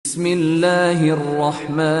بسم الله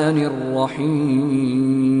الرحمن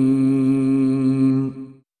الرحيم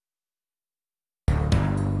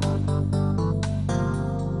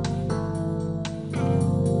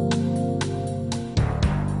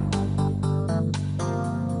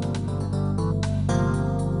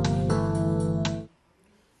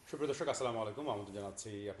সুপ্রিয় দর্শক, আসসালামু আলাইকুম। আমাদের জানাচ্ছি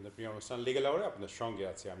আপনাদের প্রিয় অনুষ্ঠান লিগ্যাল আওয়ারে আপনাদের সঙ্গে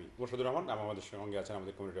আছি আমি মোরশাদুর রহমান। আমাদের সঙ্গে আছেন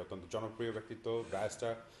আমাদের কমিউনিটির অত্যন্ত জনপ্রিয় ব্যক্তিত্ব,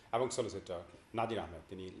 ব্যারিস্টার এবং সলিসিটর নাজির আহমেদ।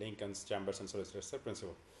 তিনি লিংকনস চেম্বার্স অ্যান্ড সলিসিটরসের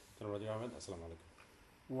প্রিন্সিপাল। নাজির আহমেদ, আসসালামু আলাইকুম।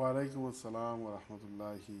 ওয়ালাইকুম আসসালাম ওয়া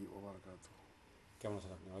রাহমাতুল্লাহি ওয়া বারাকাতুহু। কেমন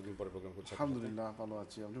আছেন আপনি? অনেকদিন পরে প্রোগ্রাম করছেন। আলহামদুলিল্লাহ ভালো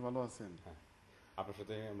আছি, আপনি ভালো আছেন? হ্যাঁ, আপনার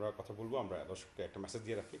সাথে আমরা কথা বলবো। আমরা দর্শককে একটা মেসেজ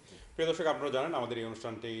দিয়ে রাখি। প্রিয় দর্শক, আপনারা জানেন আমাদের এই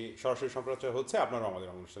অনুষ্ঠানটি সরাসরি সম্প্রচার হচ্ছে। আপনারাও আমাদের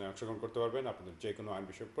অনুষ্ঠানে অংশগ্রহণ করতে পারবেন। আপনাদের যে কোনো আইন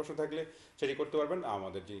বিষয়ক প্রশ্ন থাকলে সেটি করতে পারবেন।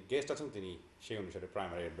 আমাদের যে গেস্ট আছেন তিনি সেই অনুসারে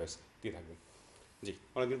প্রাইমারি অ্যাডভাইস দিয়ে থাকবেন। জি,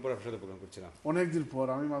 অনেকদিন পর আপনার সাথে প্রোগ্রাম করছিলাম। অনেকদিন পর।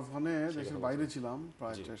 আমি মাঝখানে দেশের বাইরে ছিলাম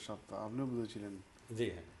প্রায় জি। 4 সপ্তাহ, আপনিও বুঝেছিলেন। জি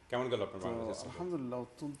হ্যাঁ, কেমন গেল আপনার তো বাংলাদেশের সফর? আলহামদুলিল্লাহ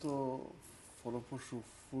অত্যন্ত ফলপ্রসূ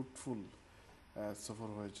ফ্রুটফুল সফর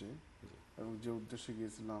হয়েছে এবং যে উদ্দেশ্যে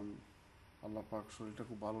গিয়েছিলাম আল্লাহ পাক শরীরটা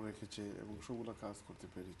খুব ভালো রেখেছে এবং সবগুলো কাজ করতে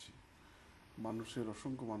পেরেছি। মানুষের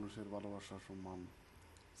অসংখ্য মানুষের ভালোবাসা, সম্মান,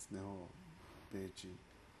 স্নেহ পেয়েছি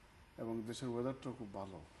এবং দেশের ওয়েদারটাও খুব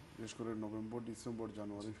ভালো। বিশেষ করে নভেম্বর, ডিসেম্বর,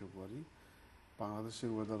 জানুয়ারি, ফেব্রুয়ারি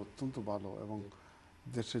বাংলাদেশের ওয়েদার অত্যন্ত ভালো এবং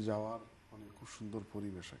দেশে যাওয়ার মানে খুব সুন্দর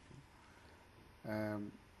পরিবেশ আর কি।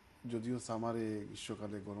 যদিও সামারে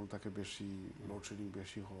গ্রীষ্মকালে গরম থাকে বেশি, লোডশেডিং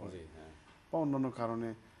বেশি হয় জি হ্যাঁ, বা অন্যান্য কারণে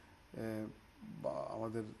বা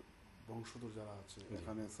আমাদের বংশধর যারা আছে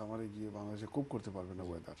এখানে সামারে গিয়ে বাংলাদেশে কোপ করতে পারবে না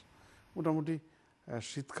ওয়েদার। মোটামুটি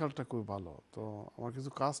শীতকালটা খুব ভালো। তো আমার কিছু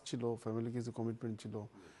কাজ ছিল, ফ্যামিলি কিছু কমিটমেন্ট ছিল,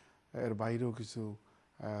 এর বাইরেও কিছু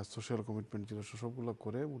সোশ্যাল কমিটমেন্ট ছিল, সবগুলো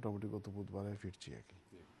করে মোটামুটি গত বুধবারে ফিরছি আর কি।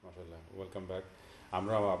 মাশাআল্লাহ, ওয়েলকাম ব্যাক।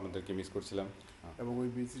 আমরাও আপনাদেরকে মিস করছিলাম। এবং ওই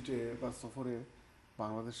ভিজিটে বা সফরে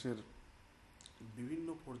বাংলাদেশের বিভিন্ন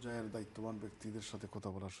পর্যায়ের দায়িত্ববান ব্যক্তিদের সাথে কথা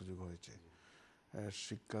বলার সুযোগ হয়েছে।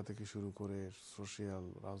 শিক্ষা থেকে শুরু করে সোশিয়াল,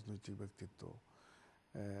 রাজনৈতিক ব্যক্তিত্ব,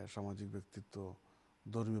 সামাজিক ব্যক্তিত্ব,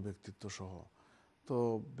 ধর্মীয় ব্যক্তিত্ব সহ তো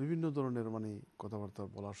বিভিন্ন ধরনের মানে কথাবার্তা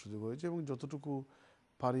বলার সুযোগ হয়েছে এবং যতটুকু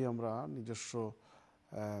পারি আমরা নিজস্ব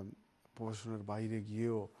প্রফেশনের বাইরে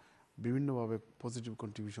গিয়েও বিভিন্নভাবে পজিটিভ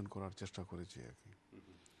কন্ট্রিবিউশন করার চেষ্টা করেছি আর কি।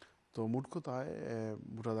 তো মোট কথায়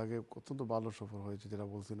মোটা দাগে অত্যন্ত ভালো সফর হয়েছে, যেটা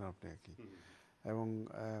বলছেন আপনি আর কি। এবং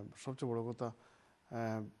সবচেয়ে বড় কথা,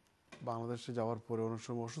 বাংলাদেশে যাওয়ার পরে অনেক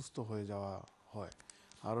সময় অসুস্থ হয়ে যাওয়া হয়,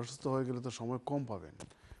 আর অসুস্থ হয়ে গেলে তো সময় কম পাবেন,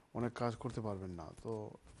 অনেক কাজ করতে পারবেন না। তো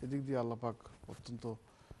এদিক দিয়ে আল্লাহ পাক অত্যন্ত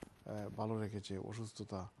ভালো রেখেছে,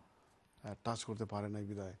 অসুস্থতা টাচ করতে পারে নাই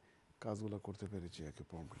বিদায় কাজগুলো করতে পেরেছি আর কি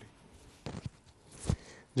প্রম্পটলি।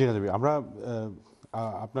 জি না, আমরা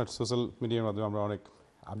আপনার সোশ্যাল মিডিয়ার মাধ্যমে আমরা অনেক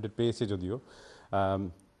আপডেট পেয়েছি। যদিও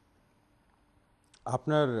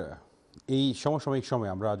আপনার এই সমসাময়িক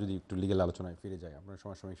সময়ে আমরা যদি একটু লিগ্যাল আলোচনায় ফিরে যাই, আপনার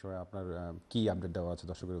সমসাময়িক সময়ে আপনার কি আপডেট দেওয়া আছে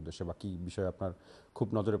দর্শকের উদ্দেশ্যে, বা কি বিষয় আপনার খুব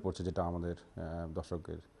নজরে পড়ছে যেটা আমাদের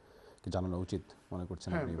দর্শকের জানানো উচিত মনে করছেন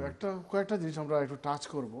হ্যাঁ, আপনি? কয়েকটা জিনিস আমরা একটু টাচ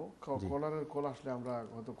করবো। কল আসলে আমরা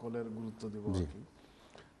হয়তো কলের গুরুত্ব দেবো আর কি।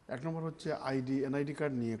 এক নম্বর হচ্ছে এনআইডি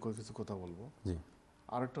কার্ড নিয়ে কিছু কথা বলবো। জি।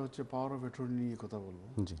 আরেকটা হচ্ছে পাওয়ার অফ অ্যাটর্নি নিয়ে কথা বলবো।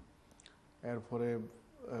 জি। এরপরে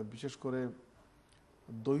বিশেষ করে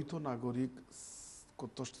দ্বৈত নাগরিক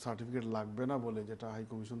সার্টিফিকেট লাগবে না বলে যেটা হাই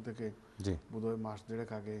কমিশন থেকে বোধহয় মাস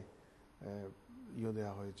দেড়েক আগে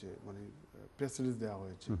দেওয়া হয়েছে, মানে প্রেস রিলিজ দেওয়া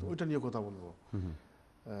হয়েছে, তো ওইটা নিয়ে কথা বলবো।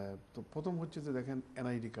 তো প্রথম হচ্ছে যে দেখেন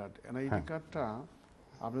এনআইডি কার্ডটা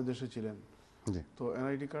আপনার দেশে ছিলেন, তো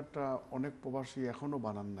এনআইডি কার্ডটা অনেক প্রবাসী এখনো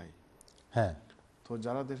বানান নাই। হ্যাঁ, তো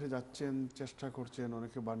যারা দেশে যাচ্ছেন চেষ্টা করছেন,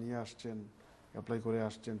 অনেকে বানিয়ে আসছেন, অ্যাপ্লাই করে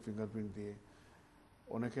আসছেন ফিঙ্গারপ্রিন্ট দিয়ে,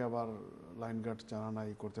 অনেকে আবার লাইন গার্ড জানা নাই,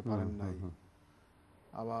 করতে পারেন নাই।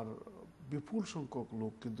 আবার বিপুল সংখ্যক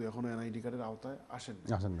লোক কিন্তু এখনো এনআইডি কার্ডের আওতায় আসেন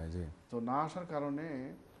নাই। তো না আসার কারণে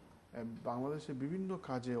বাংলাদেশে বিভিন্ন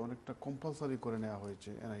কাজে অনেকটা কম্পালসারি করে নেওয়া হয়েছে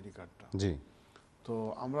এনআইডি কার্ডটা। তো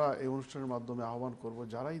আমরা এই অনুষ্ঠানের মাধ্যমে আহ্বান করব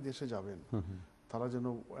যারাই দেশে যাবেন তারা যেন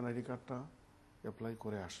এনআইডি কার্ডটা অ্যাপ্লাই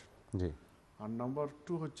করে আসে। আর নাম্বার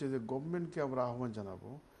 2 হচ্ছে যে গভর্নমেন্টকে আমরা আহ্বান জানাবো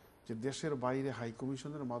যে দেশের বাইরে হাই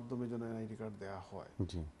কমিশনের মাধ্যমে যেন এনআইডি কার্ড দেওয়া হয়,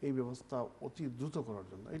 এই ব্যবস্থা অতি দ্রুত করার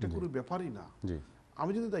জন্য। এটা কোনো ব্যাপারই না,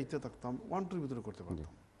 আমি যদি দায়িত্বে থাকতাম 1-2 এর ভিতরে করতে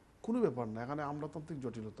পারতাম, কোনো ব্যাপার না। এখানে আমলাতান্ত্রিক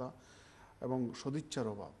জটিলতা এবং সদিচ্ছার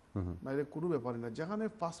অভাব নাইলে কোনো ব্যাপারই না। যেখানে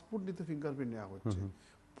পাসপোর্ট নিতে ফিঙ্গারপ্রিন্ট নেওয়া হচ্ছে,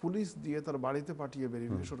 পুলিশ দিয়ে তার বাড়িতে পাঠিয়ে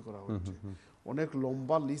ভেরিফিকেশন করা হচ্ছে, অনেক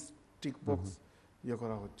লম্বা লিস্ট টিক বক্স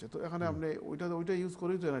করা হচ্ছে, তো এখানে আপনি ওইটা ইউজ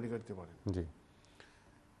করেই তো এনআইডি কার্ড দিতে পারেন।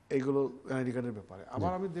 এইগুলো এনআইডি কার্ডের ব্যাপারে।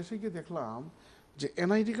 আবার আমি দেশে গিয়ে দেখলাম যে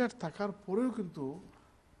এনআইডি কার্ড থাকার পরেও কিন্তু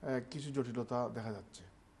কিছু জটিলতা দেখা যাচ্ছে।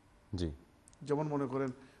 জি। যেমন মনে করেন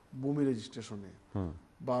ভূমি রেজিস্ট্রেশনে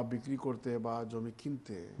বা বিক্রি করতে বা জমি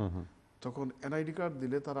কিনতে, তখন এনআইডি কার্ড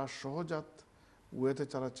দিলে তারা সহজাত ওয়েতে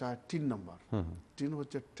তারা চায় টিন নাম্বার। টিন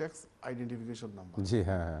হচ্ছে ট্যাক্স আইডেন্টিফিকেশন নাম্বার। জি,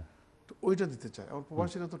 হ্যাঁ হ্যাঁ। তো ওইটা দিতে চায়। আমার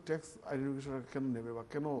প্রবাসীরা তো ট্যাক্স আইডেন্টিফিকেশন কেন নেবে বা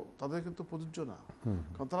কেন, তাদের কিন্তু প্রযোজ্য না,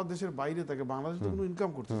 কারণ তারা দেশের বাইরে থাকে, বাংলাদেশে কোনো ইনকাম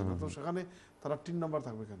করতেছে না, তো সেখানে তারা টিন নাম্বার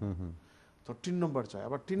থাকবে কেন? তো টিন নাম্বার চায়।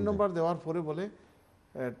 আবার টিন নাম্বার দেওয়ার পরে বলে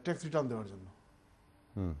ট্যাক্স রিটার্ন দেওয়ার জন্য।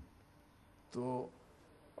 তো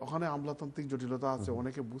ওখানে আমলাতান্ত্রিক জটিলতা আছে,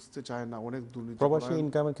 অনেকে বুঝতে চায় না, অনেক দুর্নীতি। প্রবাসী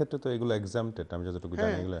ইনকামের ক্ষেত্রে তো এগুলো এক্সাম্পটেড, আমি যতটুকু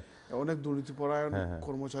জানি এগুলো। অনেক দুর্নীতিপরায়ণ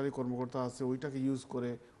কর্মচারী কর্মকর্তা আছে, ওইটাকে ইউজ করে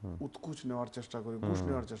উৎকুচ নেওয়ার চেষ্টা করে, ঘুষ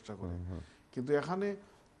নেওয়ার চেষ্টা করে। কিন্তু এখানে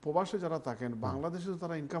প্রবাসে যারা থাকেন, বাংলাদেশে তো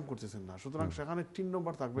তারা ইনকাম করতেছেন না, সুতরাং সেখানে টিন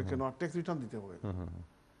নম্বর থাকবে কেন, আর ট্যাক্স রিটার্ন দিতে হবে,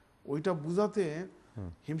 ওইটা বুঝাতে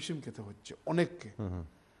হিমশিম খেতে হচ্ছে অনেককে।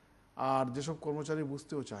 আর যেসব কর্মচারী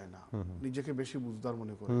বুঝতেও চায় না, নিজেকে বেশি বুঝদার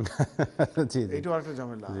মনে করে, এইটাও একটা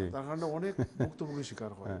ঝামেলা। তার কারণে অনেক ভুক্তভোগী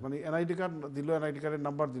শিকার হয়। মানে এনআইডি কার্ড দিল, এনআইডি কার্ডের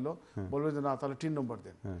নাম্বার দিল, বলবে যে না তাহলে টিন নম্বর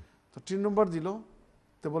দেন, তো টিন নম্বর দিল,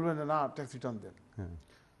 তো বলবেন না ট্যাক্স রিটার্ন দেন।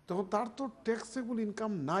 তখন তার তো ট্যাক্সেবল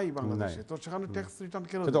ইনকাম নাই বাংলাদেশে, তো সেখানে ট্যাক্স রিটার্ন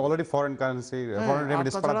কেন? সে তো already foreign currency, foreign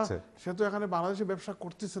remittance পাচ্ছে, সে তো এখানে বাংলাদেশে ব্যবসা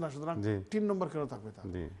করতেছে না, সুতরাং টিন নম্বর কেন থাকবে তার?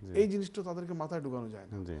 এই জিনিসটা তাদেরকে মাথায় ঢুকানো যায়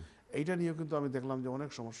না। এইটা নিয়েও কিন্তু আমি দেখলাম যে অনেক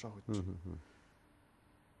সমস্যা হচ্ছে।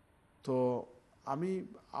 তো আমি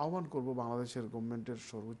আহ্বান করব বাংলাদেশের গভর্নমেন্টের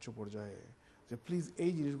সর্বোচ্চ পর্যায়ে যে প্লিজ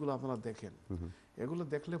এই জিনিসগুলো আপনারা দেখেন, এগুলো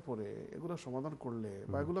দেখলে পরে এগুলো সমাধান করলে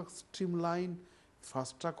বা এগুলো স্ট্রিমলাইন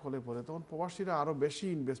ফাস্ট ট্র্যাক হলে পরে তখন প্রবাসীরা আরো বেশি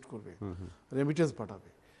ইনভেস্ট করবে, রেমিটেন্স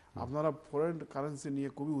পাঠাবে। আপনারা ফরেন কারেন্সি নিয়ে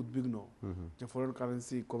খুবই উদ্বিগ্ন যে ফরেন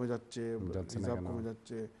কারেন্সি কমে যাচ্ছে, রিজার্ভ কমে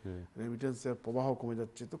যাচ্ছে, রেমিটেন্সের প্রবাহ কমে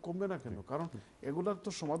যাচ্ছে। তো কমবে না কেন? কারণ এগুলার তো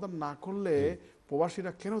সমাধান না করলে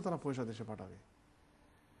প্রবাসীরা কেন তারা পয়সা দেশে পাঠাবে?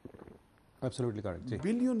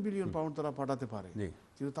 বিলিয়ন বিলিয়ন পাউন্ড তারা পাঠাতে পারে,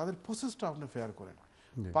 কিন্তু তাদের প্রসেসটা আপনি ফেয়ার করেন।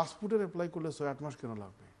 পাসপোর্টের অ্যাপ্লাই করলে 6-8 মাস কেন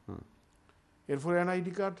লাগবে? এরপরে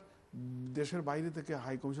এনআইডি কার্ড দেশের বাইরে থেকে,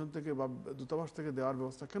 হাই কমিশন থেকে বা দূতাবাস থেকে দেওয়ার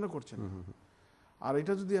ব্যবস্থা কেন করছেন? আর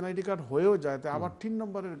এটা যদি এনআইডি কার্ড হয়েও যায়, তা আবার 3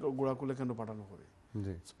 নম্বরের গোড়াকুলে কেন পাঠানো হবে?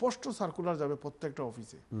 স্পষ্ট সার্কুলার যাবে প্রত্যেকটা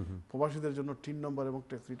অফিসে, প্রবাসীদের জন্য 3 নম্বর এবং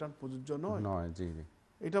ট্যাক্স রিটার্ন প্রযোজ্য নয়।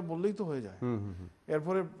 এটা বললেই তো হয়ে যায়।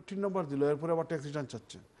 এরপরে 3 নম্বর দিল, এরপরে আবার ট্যাক্স রিটার্ন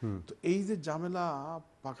চাচ্ছেন। তো এই যে ঝামেলা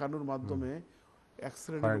পাকানোর মাধ্যমে এক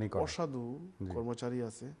শ্রেণীর অসাধু কর্মচারী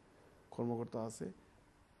আছে, কর্মকর্তা আছে,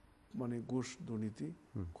 মানে ঘুষ দুর্নীতি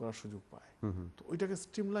করার সুযোগ পায়। তো ওইটাকে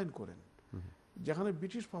স্ট্রিমলাইন করেন। যেখানে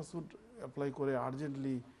ব্রিটিশ পাসপোর্ট অ্যাপ্লাই করে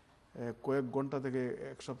আর্জেন্টলি কয়েক ঘন্টা থেকে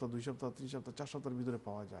 1 সপ্তাহ, 2 সপ্তাহ, 3 সপ্তাহ, 4 সপ্তাহের ভিতরে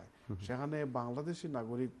পাওয়া যায়, সেখানে বাংলাদেশি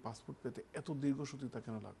নাগরিক পাসপোর্ট পেতে এত দীর্ঘসূত্রিতা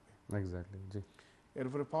কেন লাগবে?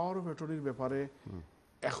 এরপরে পাওয়ার অফ অ্যাটর্নির ব্যাপারে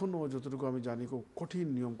এখনো যতটুকু আমি জানি খুব কঠিন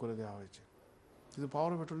নিয়ম করে দেওয়া হয়েছে, কিন্তু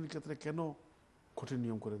পাওয়ার অফ অ্যাটর্নির ক্ষেত্রে কেন কঠিন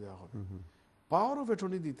নিয়ম করে দেওয়া হবে? পাওয়ার অফ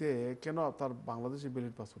অ্যাটর্নি দিতে কেন তার বাংলাদেশি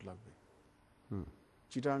ভ্যালিড পাসপোর্ট লাগবে?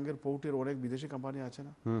 চিটাগাংয়ের পোর্টের অনেক বিদেশি কোম্পানি আছে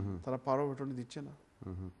না, তারা পাওয়ার অফ অ্যাটর্নি দিচ্ছে না?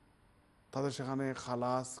 তাদের সেখানে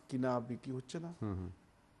খালাস কিনা বিক্রি হচ্ছে না?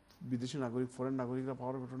 বিদেশি নাগরিক, ফরেন নাগরিকরা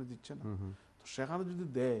পাওয়ার অফ অ্যাটর্নি দিচ্ছে না? তো সেখানে যদি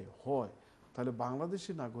দেয় হয়, তাহলে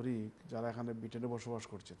বাংলাদেশি নাগরিক যারা এখানে ব্রিটেনে বসবাস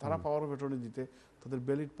করছে, তারা পাওয়ার অফ অ্যাটর্নি দিতে তাদের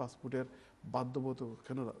ভ্যালিড পাসপোর্টের বাধ্যবাধকতা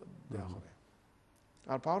কেন দেওয়া হবে?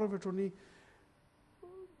 আর পাওয়ার অফ অ্যাটর্নি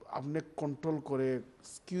আপনি কন্ট্রোল করে,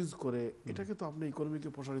 এক্সকিউজ করে, এটাকে তো আপনি ইকোনমিকে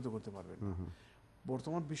প্রসারিত করতে পারবেন না।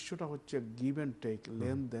 বর্তমান বিশ্বটা হচ্ছে গিভ অ্যান্ড টেক,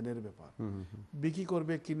 লেনদেনের ব্যাপার। বিক্রি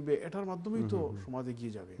করবে, কিনবে, এটার মাধ্যমেই তো সমাজ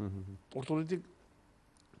এগিয়ে যাবে। অর্থনৈতিক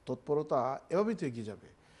তৎপরতা এভাবেই তো এগিয়ে যাবে।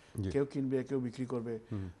 কেউ কিনবে, কেউ বিক্রি করবে,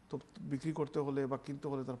 তো বিক্রি করতে হলে বা কিনতে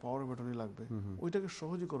হলে তার পাওয়ার অফ অ্যাটর্নি লাগবে। ওইটাকে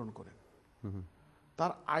সহজীকরণ করেন।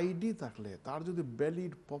 তার আইডি থাকলে, তার যদি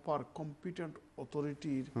ভ্যালিড প্রপার কম্পিটেন্ট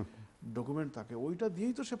অথরিটির ডকুমেন্ট থাকে, ওইটা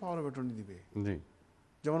দিয়েই তো সে পাওয়ার অফ অ্যাটর্নি দিবে।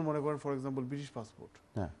 যেমন মনে করেন ফর এক্সাম্পল ব্রিটিশ পাসপোর্ট,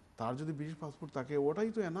 তার যদি ব্রিটিশ পাসপোর্ট থাকে, ওটাই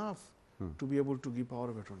তো enough to be able to give power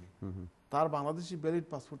of attorney. তার বাংলাদেশি ভ্যালিড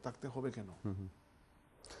পাসপোর্ট থাকতে হবে কেন?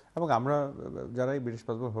 এবং আমরা যারা ব্রিটিশ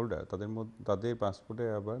পাসপোর্ট হোল্ডার, তাদের পাসপোর্টে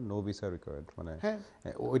আবার নো ভিসা রিকোয়ার্ড, মানে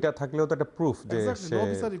ওইটা থাকলেও তো একটা প্রুফ যে নো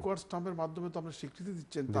ভিসা রিকোয়ার্ড স্ট্যাম্পের মাধ্যমে তো আপনি স্বীকৃতি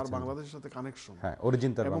দিচ্ছেন তার বাংলাদেশের সাথে কানেকশন।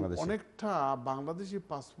 অরিজিন তার বাংলাদেশ। অনেকটা বাংলাদেশি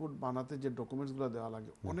পাসপোর্ট বানাতে যে ডকুমেন্টসগুলো দেওয়া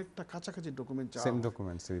লাগে, অনেকটা কাছাকাছি ডকুমেন্ট চাই, সেম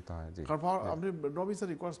ডকুমেন্টস দিতে হয়। কারণ আপনি নো ভিসা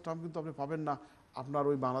রিকোয়ার্ড স্ট্যাম্প কিন্তু আপনি পাবেন না আপনার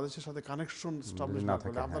ওই বাংলাদেশের সাথে কানেকশন স্টাবলিশ না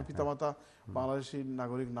করলে, আপনার পিতামাতা বাংলাদেশি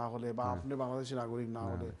নাগরিক না হলে, বা আপনি বাংলাদেশি নাগরিক না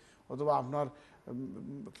হলে, অথবা আপনার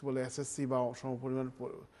কি বলে এসএসসি বা সমপরিমাণ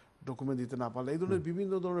ডকুমেন্ট দিতে না পারলে, এই ধরনের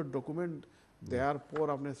বিভিন্ন ধরনের ডকুমেন্ট দেওয়ার পর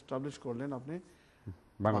আপনি এস্টাবলিশ করলেন আপনি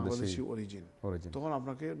বাংলাদেশি অরিজিন, তখন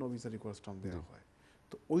আপনাকে নো ভিসা রিকোয়ার্ড স্ট্যাম্প দেওয়া হয়।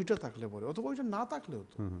 তো ওইটা থাকলে পরে, অথবা ওইটা না থাকলেও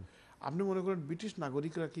তো আপনি মনে করেন ব্রিটিশ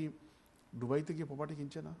নাগরিকরা কি দুবাই থেকে প্রপার্টি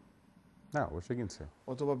কিনছে না? না, অবশ্যই কিনছে।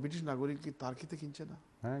 অথবা ব্রিটিশ নাগরিক কি তার্কিতে কিনছে না?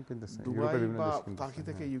 হ্যাঁ, কিনতেছে। দুবাই বা তার্কি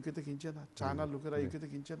থেকে ইউকেতে কিনছে না? চায়নার লোকেরা ইউকেতে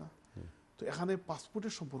কিনছে না? তো এখানে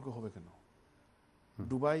পাসপোর্টের সম্পর্ক হবে কেন?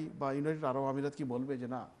 দুবাই বা ইউনাইটেড আরব আমিরাত কি বলবে যে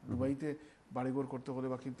না, দুবাইতে বাড়িঘর করতে হলে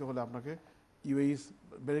বা কিনতে হলে আপনাকে ইউএই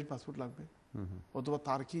ভ্যালিড পাসপোর্ট লাগবে? অথবা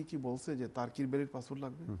তার্কি কি বলছে যে তার্কির ভ্যালিড পাসপোর্ট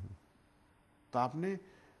লাগবে? তা আপনি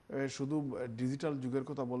শুধু ডিজিটাল যুগের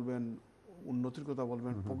কথা বলবেন, উন্নতির কথা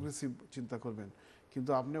বলবেন, প্রোগ্রেসিভ চিন্তা করবেন,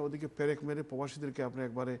 কিন্তু আপনি ওদিকে পেরেক মেরে প্রবাসীদেরকে আপনি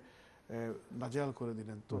একবারে নাজেহাল করে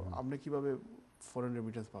দিলেন, তো আপনি কিভাবে ফরেন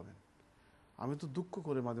রেমিটেন্স পাবেন? আমি তো দুঃখ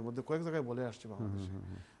করে মাঝে মধ্যে কয়েক জায়গায় বলে আসছি বাংলাদেশে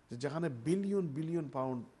যে যেখানে বিলিয়ন বিলিয়ন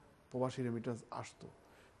পাউন্ড প্রবাসী রেমিটেন্স আসতো,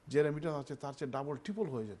 যে রেমিটেন্স আছে তার চেয়ে ডাবল ট্রিপল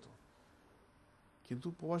হয়ে যেত। কিন্তু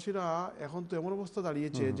প্রবাসীরা এখন তো এমন অবস্থা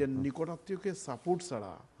দাঁড়িয়েছে যে নিকটাত্মীয়কে সাপোর্ট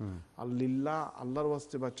ছাড়া আর লিল্লাহ আল্লাহর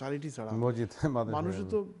ওয়াস্তে বা চ্যারিটি ছাড়া মানুষ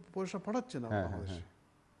তো পয়সা পাঠাচ্ছে না বাংলাদেশে।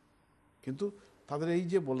 কিন্তু তাদের এই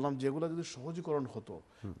যে বললাম যেগুলো যদি সহজীকরণ হতো,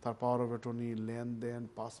 তার পাওয়ার অফ অ্যাটর্নি, লেনদেন,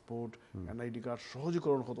 পাসপোর্ট, এনআইডি কার্ড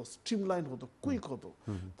সহজীকরণ হতো, স্ট্রিমলাইন হতো, কুইক হতো,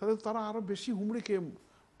 তাহলে তারা আরো বেশি হুমড়ি খেয়ে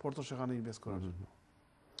পড়তো সেখানে ইনভেস্ট করার জন্য।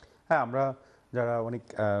 হ্যাঁ, আমরা যারা অনেক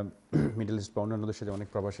মিডল ইস্ট বা অন্যান্য দেশে অনেক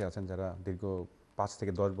প্রবাসী আছেন যারা দীর্ঘ 5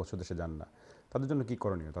 থেকে 10 বছর দেশে যান না, তাদের জন্য কি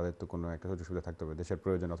করণীয়? তাদের তো কোনো একটা সুযোগ সুবিধা থাকতে হবে, দেশের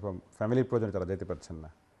প্রয়োজন অথবা ফ্যামিলির প্রয়োজনে তারা যেতে পারছেন না,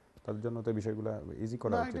 তাদের জন্য তো এই বিষয়গুলো ইজি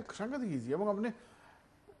করা উচিত। সাংঘাতিক ইজি, এবং আপনি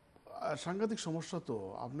সাংঘাতিক সমস্যা তো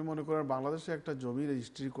আপনি মনে করেন বাংলাদেশে একটা জমি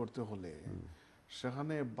রেজিস্ট্রি করতে হলে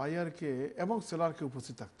সেখানে বায়ারকে এবং সেলারকে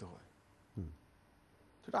উপস্থিত থাকতে হয়।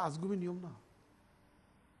 সেটা আজগুবি নিয়ম না।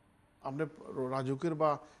 আপনি রাজুকের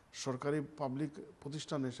বা সরকারি পাবলিক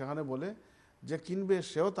প্রতিষ্ঠানে সেখানে বলে যে কিনবে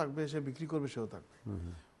সেও থাকবে, সে বিক্রি করবে সেও থাকবে।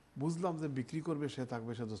 বুঝলাম যে বিক্রি করবে সে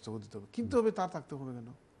থাকবে, সে দস্তখত দিতে হবে, কিনতে হবে তার থাকতে হবে কেন?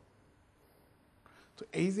 তো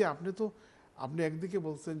এই যে আপনি একদিকে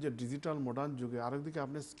বলছেন যে ডিজিটাল মডার্ন যুগে, আরেকদিকে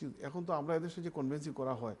আপনি এখন তো আমরা এদেশে যে কনভেন্সি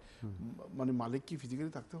করা হয়, মানে মালিক কি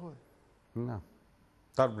ফিজিক্যালি থাকতে হয় না,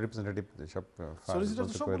 তার রিপ্রেজেন্টেটিভ সব সলিসিটর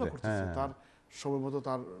তো সবগুলো করতেছে, তার সময়মতো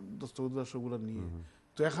তার দস্তখত সবগুলো নিয়ে।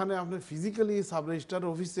 তো এখানে আপনি ফিজিক্যালি সাব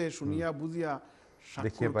রেজিস্ট্রার অফিসে শুনিয়া বুঝিয়া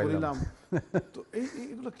স্বাক্ষর করিলাম, তো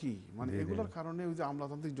এইগুলো কি মানে এগুলোর কারণে ওই যে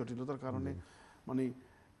আমলাতান্ত্রিক জটিলতার কারণে মানে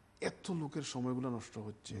এত লোকের সময়গুলো নষ্ট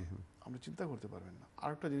হচ্ছে, আপনি চিন্তা করতে পারবেন না।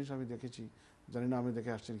 আরেকটা জিনিস আমি দেখেছি, জানি না আপনি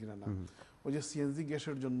দেখে আসছেন কিনা না, ওই যে সিএনজি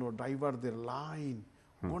গ্যাসের জন্য ড্রাইভারদের লাইন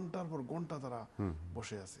ঘন্টার পর ঘন্টা তারা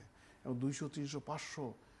বসে আছে, এবং 200, 300, 500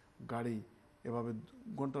 গাড়ি এভাবে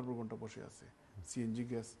ঘন্টার পর ঘন্টা বসে আছে। সিএনজি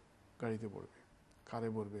গ্যাস গাড়িতে পড়বে, কারে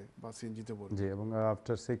পড়বে বা সিএনজিতে পড়বে, এবং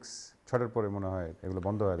আফটার 6-6টার পরে মনে হয় এগুলো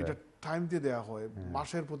বন্ধ হয়ে যায়। এটা টাইম দিয়ে দেওয়া হয়,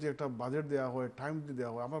 মাসের প্রতি একটা বাজেট দেওয়া হয়, টাইম দিয়ে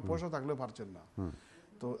দেওয়া হয়, আমার পয়সা থাকলেও পারছেন না।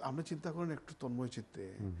 তো আপনি চিন্তা করেন একটু তন্ময় চিত্তে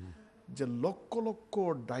যে লক্ষ লক্ষ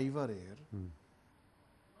ড্রাইভারের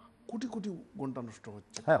কোটি কোটি ঘন্টা নষ্ট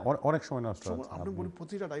হচ্ছে। হ্যাঁ, অনেক সময় নষ্ট হচ্ছে। আপনি বলি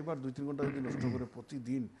প্রতিটা ড্রাইভার 2-3 ঘন্টা যদি নষ্ট করে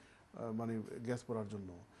প্রতিদিন মানে গ্যাস পড়ার জন্য,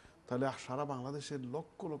 তাহলে সারা বাংলাদেশের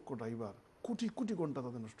লক্ষ লক্ষ ড্রাইভার কোটি কোটি ঘন্টা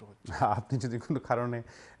তাদের নষ্ট হচ্ছে। আপনি যদি কোনো কারণে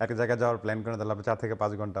একটা জায়গায় যাওয়ার প্ল্যান করেন, তাহলে আপনার 4 থেকে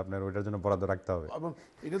 5 ঘন্টা আপনার ওইটার জন্য বরাদ্দ রাখতে হবে। এবং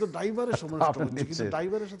এটা তো ড্রাইভারের সময় নষ্ট হচ্ছে, কিন্তু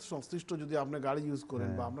ড্রাইভারের সাথে সংশ্লিষ্ট যদি আপনি গাড়ি ইউজ করেন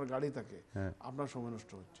বা আপনার গাড়ি থাকে, আপনার সময়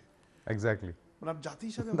নষ্ট হচ্ছে। এক্স্যাক্টলি। মানে জাতি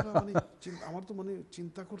হিসাবে আমরা মানে আমার তো মানে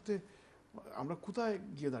চিন্তা করতে আমরা কোথায়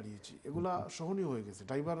গিয়ে দাঁড়িয়েছি, এগুলা সহনীয় হয়ে গেছে,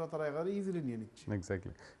 ড্রাইভাররা তারা একেবারে ইজিলি নিয়ে নিচ্ছে।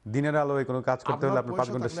 এক্স্যাক্টলি। দিনের আলোয় কোনো কাজ করতে হলে আপনার 5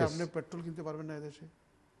 ঘন্টা শেষ। আপনি পেট্রোল কিনতে পারবেন না এদেশে।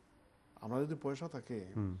 আমরা যদি পয়সা থাকে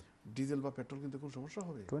ডিজেল বা পেট্রোল কিনতে কোনো সমস্যা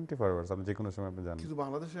হবে? 24 আওয়ার্স আপনি যে কোনো সময় আপনি জানেন। কিন্তু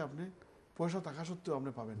বাংলাদেশে আপনি পয়সা থাকা সত্ত্বেও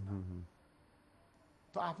আপনি পাবেন না।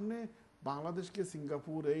 তো আপনি বাংলাদেশকে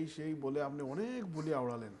সিঙ্গাপুর এই সেই বলে আপনি অনেক বলি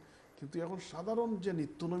আওড়ালেন, কিন্তু এখন সাধারণ যে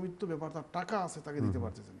নিত্য নৈমিত্য ব্যাপার, তার টাকা আছে, তাকে দিতে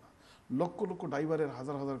পারতেছেন না। লক্ষ লক্ষ ড্রাইভারের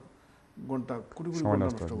হাজার হাজার ঘন্টা, কোটি কোটি ঘন্টা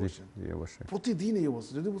নষ্ট করছেন প্রতিদিন। এই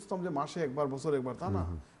অবস্থা যদি বুঝতাম যে মাসে একবার, বছর একবার, তা না,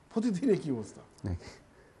 প্রতিদিন একই অবস্থা।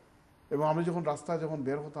 এবং আমি যখন রাস্তায় যখন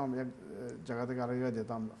বের হতাম, এক জায়গা থেকে আরেক জায়গায়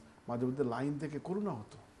যেতাম, মাঝে মধ্যে লাইন থেকে করোনা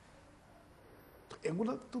হতো। তো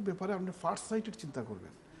এগুলো তো ব্যাপারে আপনি ফার্স্ট সাইটের চিন্তা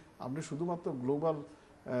করবেন। আপনি শুধুমাত্র গ্লোবাল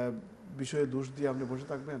বিষয়ে দোষ দিয়ে আপনি বসে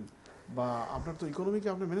থাকবেন, বা আপনার তো ইকোনমিকে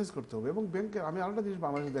আপনি ম্যানেজ করতে হবে। এবং ব্যাংকের আমি আরেকটা জিনিস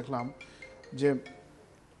বাংলাদেশে দেখলাম যে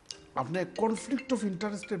আপনি কনফ্লিক্ট অফ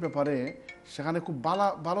ইন্টারেস্টের ব্যাপারে সেখানে খুব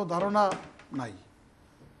ভালো ধারণা নাই।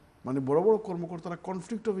 মানে বড় বড় কর্মকর্তারা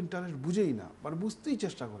কনফ্লিক্ট অফ ইন্টারেস্ট বুঝেই না, মানে বুঝতেই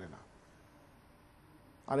চেষ্টা করে না।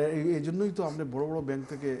 আর এই জন্যই তো আপনি বড় বড় ব্যাংক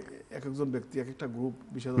থেকে এক একজন ব্যক্তি, এক একটা গ্রুপ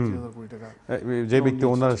 20,000-30,000 কোটি টাকা, যে ব্যক্তি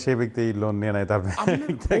ওনার সেই ব্যক্তি লোন নিয়ে নেয়, তার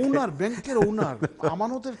ওনার ব্যাংকের ওনার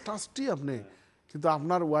আমানতের ট্রাস্টি আপনি, কিন্তু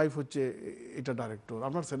আপনার ওয়াইফ হচ্ছে এটা ডাইরেক্টর,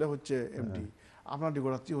 আপনার ছেলে হচ্ছে এমডি, আপনার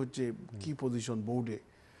ডিগোরাত্রী হচ্ছে কি পজিশন বোর্ডে,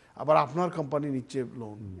 আবার আপনার কোম্পানি নিচ্ছে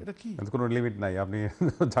লোন, এটা কি? কোনো লিমিট নাই, আপনি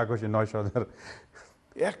যা খুশি 900,000।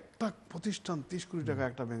 একটা প্রতিষ্ঠান 30 কোটি টাকা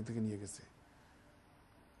একটা ব্যাংক থেকে নিয়ে গেছে,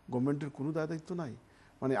 গভর্নমেন্টের কোনো দায় দায়িত্ব নাই।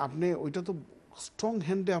 মানে আপনি ওইটা তো স্ট্রং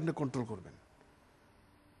হ্যান্ডে আপনি কন্ট্রোল করবেন।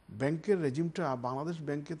 ব্যাংকের রেজিমটা বাংলাদেশ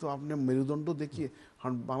ব্যাংকে তো আপনি মেরুদণ্ড দেখিয়ে,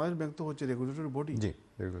 কারণ বাংলাদেশ ব্যাংক তো হচ্ছে রেগুলেটরি বডি। জি,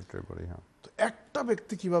 রেগুলেটরি বডি। হ্যাঁ, তো একটা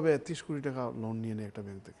ব্যক্তি কিভাবে 30 কোটি টাকা লোন নিয়ে নেয় একটা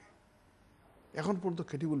ব্যাংক থেকে? এখন পর্যন্ত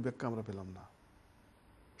ক্রেডিবল ব্যাখ্যা আমরা পেলাম না,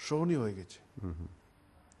 সহনীয় হয়ে গেছে।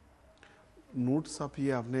 নোট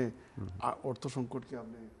ছাপিয়ে আপনি অর্থ সংকটকে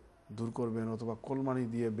আপনি দূর করবেন, অথবা কলমানি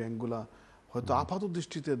দিয়ে ব্যাংকগুলা হয়তো আপাত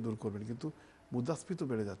দৃষ্টিতে দূর করবেন, কিন্তু মুদ্রাস্ফীতি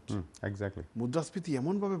বেড়ে যাচ্ছে। এক্স্যাক্টলি। মুদ্রাস্ফীতি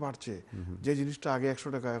এমনভাবে বাড়ছে যে জিনিসটা আগে 100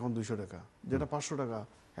 টাকা এখন 200 টাকা, যেটা 500 টাকা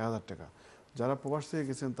 1000 টাকা। যারা প্রবাস থেকে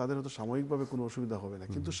গেছেন তাদের হয়তো সাময়িকভাবে কোনো অসুবিধা হবে না,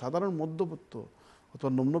 কিন্তু সাধারণ মধ্যবিত্ত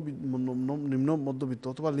অথবা নিম্ন মধ্যবিত্ত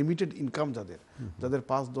অথবা লিমিটেড ইনকাম যাদের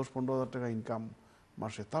 5, 10, 15 হাজার টাকা ইনকাম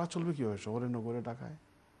মাসে, তারা চলবে কীভাবে শহরে, নগরে, ঢাকায়?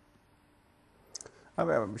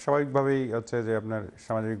 স্বাভাবিকভাবেই হচ্ছে যে আপনার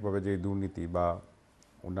সামাজিকভাবে যে দুর্নীতি বা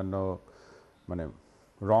অন্যান্য মানে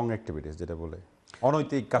রং অ্যাক্টিভিটিস, যেটা বলে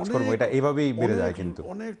অনৈতিক কাজকর্ম, এটা এইভাবেই বেড়ে যায়। কিন্তু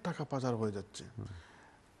অনেক টাকা পাচার হয়ে যাচ্ছে।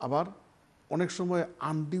 আবার অনেক সময়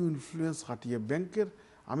আনডিউ ইনফ্লুয়েন্স খাটিয়ে ব্যাংকের,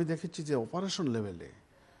 আমি দেখেছি যে অপারেশন লেভেলে,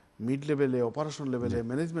 মিড লেভেলে, অপারেশন লেভেলে,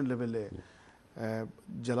 ম্যানেজমেন্ট লেভেলে,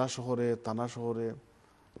 জেলা শহরে, থানা শহরে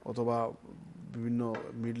অথবা বিভিন্ন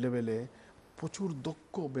মিড লেভেলে প্রচুর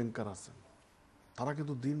দক্ষ ব্যাংকার আছেন। তারা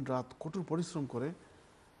কিন্তু দিন রাত কঠোর পরিশ্রম করে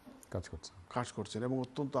কাজ করছেন এবং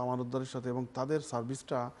অত্যন্ত আমানতদারের সাথে, এবং তাদের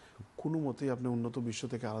সার্ভিসটা কোনো মতেই আপনি উন্নত বিশ্ব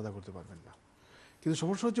থেকে আলাদা করতে পারবেন না। কিন্তু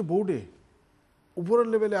সমস্যা হচ্ছে বোর্ডে, উপরের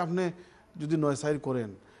লেভেলে আপনি যদি নয়সাইর করেন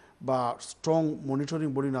বা স্ট্রং মনিটরিং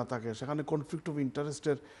বডি না থাকে, সেখানে কনফ্লিক্ট অফ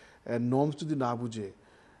ইন্টারেস্টের নর্মস যদি না বুঝে,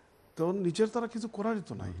 তখন নিচের তারা কিছু করারই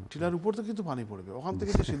তো নাই। টিলার উপর তো কিন্তু পানি পড়বে, ওখান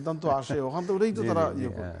থেকে যে সিদ্ধান্ত আসে ওখান থেকে ওটাই তো তারা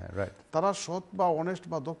ইয়ে করবে। তারা সৎ বা অনেস্ট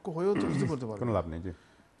বা দক্ষ হয়েও তো কিছু করতে পারবে না।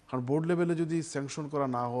 কারণ বোর্ড লেভেলে যদি স্যাংশন করা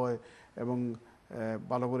না হয় এবং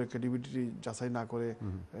ভালো করে ক্রেডিবিলিটি যাচাই না করে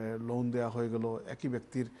লোন দেওয়া হয়ে গেল একই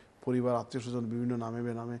ব্যক্তির পরিবার, আত্মীয় স্বজন বিভিন্ন নামে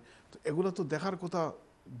বেনামে, তো এগুলো তো দেখার কথা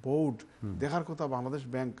বোর্ড, দেখার কথা বাংলাদেশ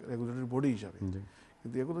ব্যাংক রেগুলেটরি বডি হিসাবে।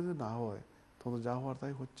 কিন্তু এগুলো যদি না হয় তখন যা হওয়ার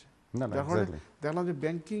তাই হচ্ছে। দেখলাম যে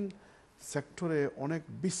ব্যাংকিং সেক্টরে অনেক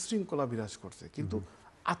বিশৃঙ্খলা বিরাজ করছে, কিন্তু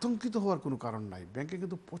আতঙ্কিত হওয়ার কোনো কারণ নাই। ব্যাংকে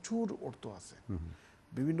কিন্তু প্রচুর অর্থ আছে।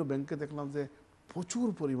 বিভিন্ন ব্যাংকে দেখলাম যে প্রচুর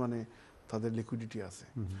পরিমাণে তাদের লিকুইডিটি আছে।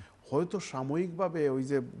 হয়তো সাময়িকভাবে ওই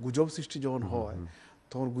যে গুজব সৃষ্টি যখন হয়,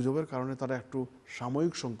 তখন গুজবের কারণে তারা একটু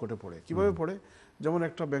সাময়িক সংকটে পড়ে। কিভাবে পড়ে? যেমন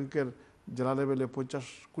একটা ব্যাংকের জেলা লেভেলে 50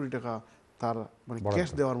 কোটি টাকা তার মানে ক্যাশ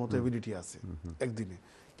দেওয়ার মতো এবিলিটি আছে একদিনে,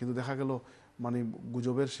 কিন্তু দেখা গেল মানে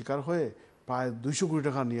গুজবের শিকার হয়ে প্রায় 200 কোটি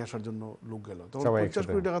টাকা নিয়ে আসার জন্য লোক গেল। তখন 50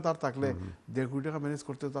 কোটি টাকা তার থাকলে 1.5 কোটি টাকা ম্যানেজ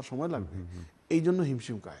করতে তার সময় লাগবে, এই জন্য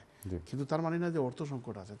হিমশিম খায়। কিন্তু তার মানে না যে অর্থ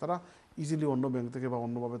সংকট আছে, তারা ইজিলি অন্য ব্যাংক থেকে বা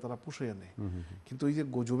অন্যভাবে তারা পুষিয়ে নেয়। কিন্তু এই যে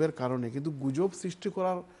গুজবের কারণে, কিন্তু গুজব সৃষ্টি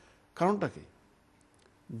করার কারণটা কি?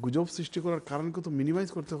 গুজব সৃষ্টি করার কারণকে তো মিনিমাইজ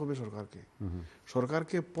করতে হবে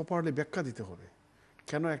সরকারকে প্রপারলি ব্যাখ্যা দিতে হবে।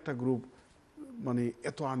 কেন একটা গ্রুপ মানে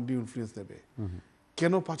এত আনডিউ ইনফ্লুয়েন্স নেবে,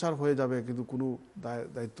 কেন পাচার হয়ে যাবে কিন্তু কোনো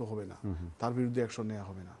দায়িত্ব হবে না, তার বিরুদ্ধে অ্যাকশন নেওয়া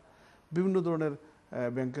হবে না। বিভিন্ন ধরনের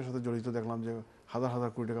ব্যাংকের সাথে জড়িত দেখলাম যে হাজার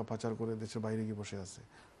হাজার কোটি টাকা পাচার করে দেশের বাইরে গিয়ে বসে আছে,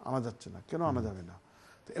 আনা যাচ্ছে না, কেন আনা যাবে না?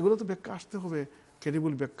 তো এগুলো তো ব্যাখ্যা আসতে হবে,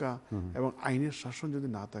 ক্রেডিবল ব্যাখ্যা। এবং আইনের শাসন যদি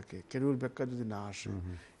না থাকে, ক্রেডিবল ব্যাখ্যা যদি না আসে,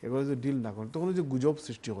 এগুলো যদি ডিল না করে, তখন যে গুজব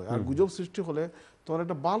সৃষ্টি হয়। আর গুজব সৃষ্টি হলে তখন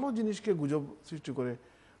একটা ভালো জিনিসকে গুজব সৃষ্টি করে।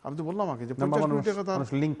 আমি তো বললাম আগে যে 50 কোটি টাকা তার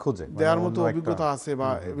দেওয়ার মতো অভিজ্ঞতা আছে বা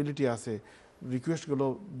এবিলিটি আছে, রিকোয়েস্ট গেল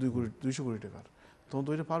 200 কোটি টাকার, তখন তো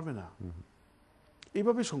এটা পারবে না।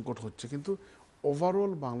 এইভাবে সংকট হচ্ছে। কিন্তু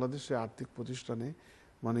ওভারঅল বাংলাদেশে আর্থিক প্রতিষ্ঠানে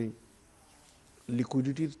মানে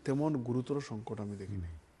লিকুইডিটির তেমন গুরুতর সংকট আমি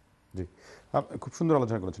দেখিনি। জি, খুব সুন্দর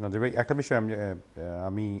আলোচনা করেছেন যে ভাই। একটা বিষয়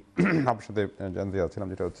আমি আপনার সাথে জানতে চাচ্ছিলাম,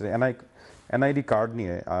 যেটা হচ্ছে এনআইডি কার্ড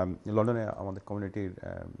নিয়ে লন্ডনে আমাদের কমিউনিটির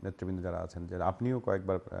নেতৃবৃন্দ যারা আছেন, যারা আপনিও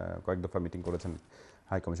কয়েক দফা মিটিং করেছেন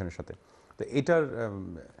হাই কমিশনের সাথে, তো এটার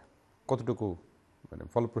কতটুকু মানে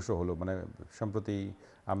ফলপ্রসূ হলো? মানে সম্প্রতি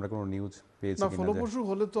আমরা কোনো নিউজ পেয়েছি কিনা? ফলপ্রসূ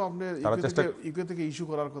হলে তো আপনি ইউকে থেকে ইস্যু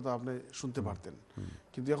করার কথা আপনি শুনতে পারতেন,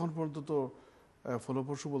 কিন্তু এখন পর্যন্ত তো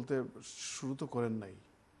ফলপ্রসূ বলতে শুরু তো করেন নাই।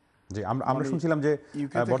 জি, আমরা শুনছিলাম যে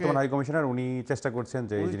বর্তমান হাই কমিশনার উনি চেষ্টা করছেন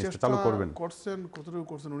যে এই জিনিসটা চালু করবেন। কতটুকু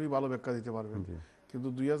করছেন উনি ভালো ব্যাখ্যা দিতে পারবেন। কিন্তু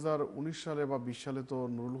 2019 সালে বা 20 সালে তো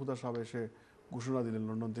নুরুল হুদা সাহেব এসে ঘোষণা দিলেন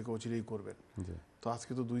লন্ডন থেকে অচিরেই করবেন। তো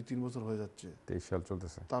আজকে তো 2-3 বছর হয়ে যাচ্ছে, 23 সাল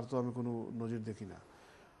চলতেছে, তার তো আমি কোনো নজির দেখি না।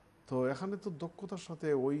 তো এখানে তো দক্ষতার সাথে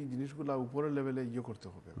ওই জিনিসগুলা উপরের লেভেলে করতে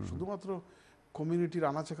হবে। শুধুমাত্র কমিউনিটির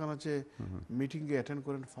আনাচে কানাচে মিটিংয়ে অ্যাটেন্ড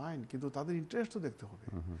করেন, ফাইন, কিন্তু তাদের ইন্টারেস্ট তো দেখতে হবে।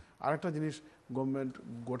 আরেকটা জিনিস গভর্নমেন্ট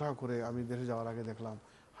গোটা করে আমি দেশে যাওয়ার আগে দেখলাম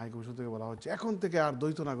হাইকমিশন থেকে বলা হচ্ছে এখন থেকে আর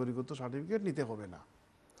দ্বৈত নাগরিকত্ব সার্টিফিকেট নিতে হবে না।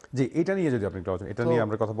 জি, এটা নিয়ে যদি আপনি একটু এটা নিয়ে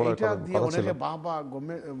আমরা কথা বলার এটা দিয়ে কথা ছিল। অনেকে বাবা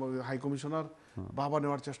গভর্নমেন্ট হাই কমিশনার বাবা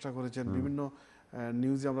নেওয়ার চেষ্টা করেছেন, বিভিন্ন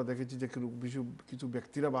নিউজে আমরা দেখেছি যে কিছু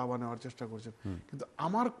ব্যক্তিরা বাবা নেওয়ার চেষ্টা করছেন, কিন্তু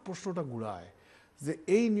আমার প্রশ্নটা ঘুরায় যে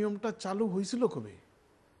এই নিয়মটা চালু হয়েছিল কবে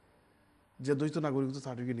যে দ্বৈত নাগরিকত্ব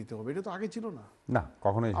সার্টিফিকেট নিতে হবে? এটা তো আগে ছিল না। না,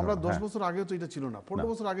 কখনোই আমরা 10 বছর আগেও তো এটা ছিল না, 15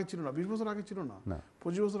 না। বছর আগে ছিল না, 20 বছর আগে ছিল না, না।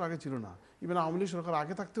 25 বছর আগে ছিল না, ইভেন আওয়ামী লীগ সরকার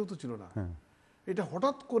আগে থাকতেও তো ছিল না। এটা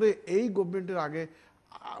হঠাৎ করে এই গভর্নমেন্টের আগে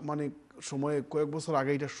মানে সময়ে কয়েক বছর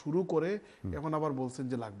আগে এটা শুরু করে এখন আবার বলছেন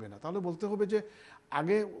যে লাগবে না। তাহলে বলতে হবে যে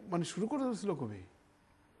আগে মানে শুরু করে ছিল কবে?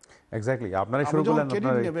 এক্স্যাক্টলি, আপনারাই শুরু করলেন,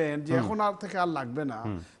 আপনারা নেবেন যে এখন আর থেকে আর লাগবে না,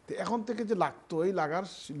 তো এখন থেকে যে লাগতো এই লাগার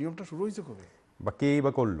নিয়মটা শুরু হয়েছে কবে বা কেই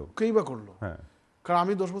বা করলো? হ্যাঁ, কারণ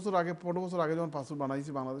আমি 10 বছর আগে 15 বছর আগে যখন পাসপোর্ট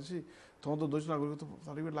বানাইছি বাংলাদেশি, তখন তো দ্বৈত নাগরিকত্ব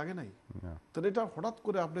সার্টিফিকেট লাগে নাই। তাহলে এটা হঠাৎ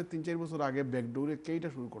করে আপনি 3-4 বছর আগে ব্যাকডোরে কেইটা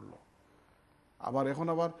শুরু করলো, আবার এখন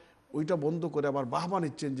আবার ওইটা বন্ধ করে আবার বাহবা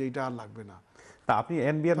নিচ্ছেন যে এটা আর লাগবে না। তা আপনি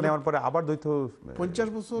এনবিআর নেওয়ার পরে আবার দ্বৈত 50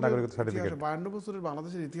 বছরের নাগরিকত্ব সার্টিফিকেট, 52 বছরের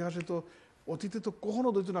বাংলাদেশের ইতিহাসে তো অতীতে তো কখনো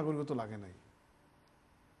দ্বৈত নাগরিকত্ব লাগে নাই।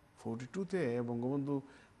 42-তে বঙ্গবন্ধু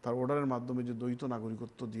তার অর্ডারের মাধ্যমে যে দ্বৈত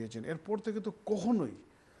নাগরিকত্ব দিয়েছেন, এরপর থেকে তো কখনোই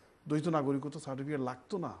দ্বৈত নাগরিকত্ব সার্টিফিকেট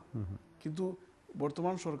লাগতো না। কিন্তু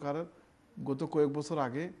বর্তমান সরকারের গত কয়েক বছর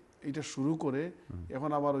আগে এটা শুরু করে এখন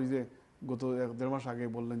আবার ওই যে গত 1-1.5 মাস আগে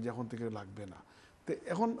বললেন যে এখন থেকে লাগবে না। তো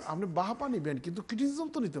এখন আপনি বাহবা নিবেন, কিন্তু ক্রিটিসিজম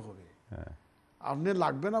তো নিতে হবে। আপনি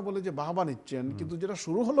লাগবে না বলে যে বাহবা নিচ্ছেন, কিন্তু যেটা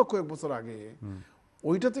শুরু হলো কয়েক বছর আগে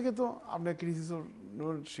ওইটা থেকে তো আপনার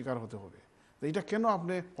ক্রিটিসিজমের শিকার হতে হবে। এইটা কেন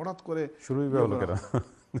আপনি হঠাৎ করে শুরুই হলো কেন?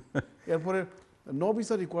 এরপরে নো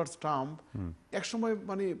ভিসা রিকোয়ার্ড স্টাম্প এক সময়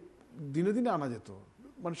মানে দিনে দিনে আনা যেত,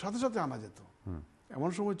 মানে সাথে সাথে আনা যেত, এমন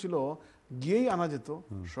সময় ছিল গিয়েই আনা যেত,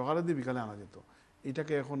 সকালে দিয়ে বিকালে আনা যেত।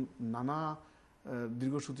 এটাকে এখন নানা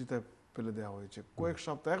দীর্ঘসূত্রিতে ফেলে দেওয়া হয়েছে, কয়েক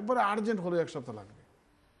সপ্তাহ, একবারে আর্জেন্ট হলে 1 সপ্তাহ লাগবে।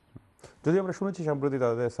 যদি আমরা শুনেছি সম্প্রতি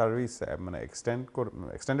তাদের সার্ভিস মানে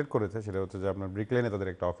এক্সটেন্ডেড করেছে, সেটা হচ্ছে যে আপনার ব্রিকলেনে তাদের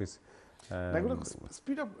একটা অফিস, এগুলো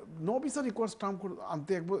speed up. No visa required stump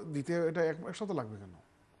আনতে দিতে এটা 1 সপ্তাহ লাগবে কেন?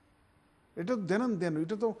 এটা দেন,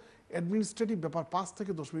 এটা তো অ্যাডমিনিস্ট্রেটিভ ব্যাপার, 5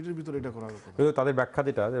 থেকে 10 মিনিটের ভিতরে এটা করার কথা। তাদের ব্যাখ্যা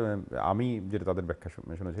যেটা আমি যেটা তাদের ব্যাখ্যা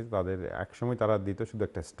শুনেছি, তাদের একসময় তারা দিত শুধু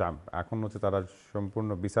একটা স্ট্যাম্প, এখন হচ্ছে তারা সম্পূর্ণ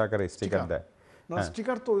ভিসা আকারে স্টিকার দেয়।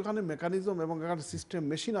 স্টিকার তো ওইখানে মেকানিজম এবং একটা সিস্টেম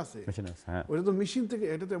মেশিন আছে, ওইটা তো মেশিন থেকে,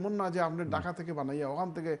 এটা তো এমন না যে আপনি ঢাকা থেকে বানাইয়া ওখান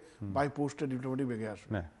থেকে বাই পোস্টে ডিপ্লোমেটিক বেগে আসবে।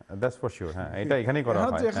 দ্যাটস ফর শিওর, হ্যাঁ, এটা এখানেই করা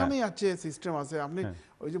হয়, এখানেই আছে, সিস্টেম আছে। আপনি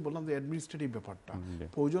ওই যে বললাম যে অ্যাডমিনিস্ট্রেটিভ ব্যাপারটা,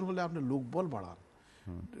 প্রয়োজন হলে আপনি লোকবল বাড়ান।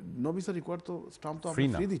 নো ভিসা রিকোয়ার্ড তো স্টাম্প তো আপনি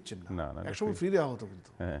ফ্রি দিচ্ছেন না, একসময় ফ্রি দেওয়া হতো,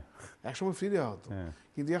 কিন্তু একসময় ফ্রি দেওয়া হতো,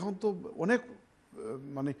 কিন্তু এখন তো অনেক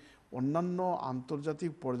মানে অন্যান্য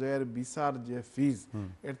আন্তর্জাতিক পর্যায়ের ভিসার যে ফিজ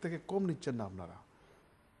এর থেকে কম নিচ্ছেন না আপনারা।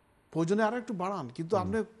 প্রয়োজনে আরো একটু বাড়ান, কিন্তু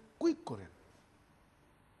আপনি কুইক করেন।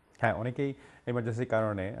 হ্যাঁ, অনেকেই এমার্জেন্সির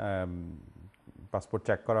কারণে পাসপোর্ট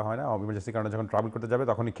চেক করা হয় না, ইমার্জেন্সির কারণে যখন ট্রাভেল করতে যাবে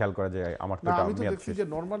তখনই খেয়াল করা যায় আমার তো আমি তো দেখছি যে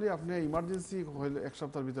নরমালি আপনি ইমার্জেন্সি হলে 1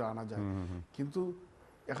 সপ্তাহের ভিতরে আনা যায়, কিন্তু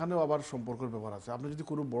এখানেও আবার সম্পর্কের ব্যাপার আছে। আপনি যদি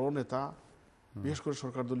কোনো বড় নেতা, বিশেষ করে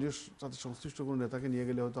সরকার দলীয় সাথে সংশ্লিষ্ট কোনো নেতাকে নিয়ে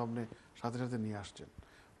গেলে হয়তো আপনি সাথে সাথে নিয়ে আসছেন,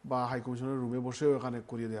 বা হাই কমিশনের রুমে বসেও এখানে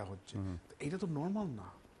করিয়ে দেওয়া হচ্ছে। এটা তো নর্মাল না,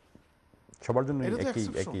 সবার জন্য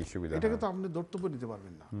একই সুবিধা। এটাকে তো আপনি দর্তব্য নিতে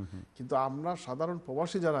পারবেন না। কিন্তু আমরা সাধারণ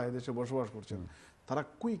প্রবাসী যারা এদেশে বসবাস করছেন, তারা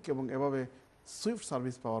কুইক এবং এভাবে সুইফট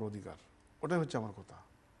সার্ভিস পাওয়ার অধিকার, ওটাই হচ্ছে আমার কথা।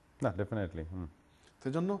 না, ডেফিনেটলি।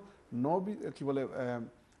 সেজন্য কি বলে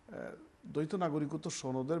দ্বৈত নাগরিকত্ব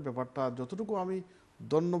সনদের ব্যাপারটা যতটুকু আমি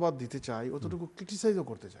ধন্যবাদ দিতে চাই, অতটুকু ক্রিটিসাইজও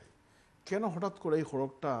করতে চাই। কেন হঠাৎ করে এই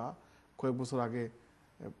খড়গটা কয়েক বছর আগে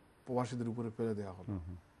প্রবাসীদের উপরে ফেলে দেওয়া হলো?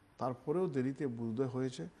 তারপরেও দেরিতে বোধোদয়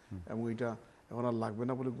হয়েছে এবং এটা এখন আর লাগবে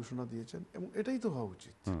না বলে ঘোষণা দিয়েছেন, এবং এটাই তো হওয়া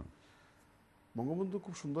উচিত। বঙ্গবন্ধু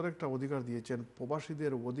খুব সুন্দর একটা অধিকার দিয়েছেন,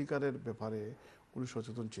 প্রবাসীদের অধিকারের ব্যাপারে উনি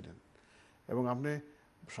সচেতন ছিলেন। এবং আপনি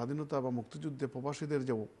স্বাধীনতা বা মুক্তিযুদ্ধে প্রবাসীদের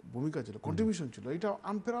যে ভূমিকা ছিল, কন্ট্রিবিউশন ছিল, এটা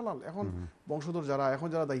আনপ্যারালাল। এখন বংশধর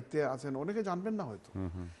যারা দায়িত্বে আছেন অনেকে জানবেন না হয়তো,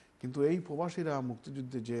 কিন্তু এই প্রবাসীরা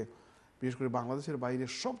মুক্তিযুদ্ধে যে বিশেষ করে বাংলাদেশের বাইরে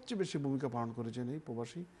সবচেয়ে বেশি ভূমিকা পালন করেছেন এই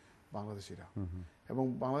প্রবাসী বাংলাদেশিরা। এবং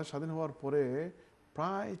বাংলাদেশ স্বাধীন হওয়ার পরে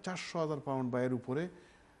প্রায় 400,000 পাউন্ড বা এর উপরে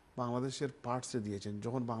বাংলাদেশের পার্টসে দিয়েছেন,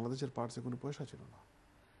 যখন বাংলাদেশের পার্টসে কোনো পয়সা ছিল না।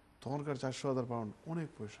 তখনকার 400,000 পাউন্ড অনেক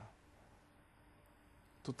পয়সা।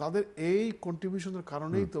 তো তাদের এই কন্ট্রিবিউশনের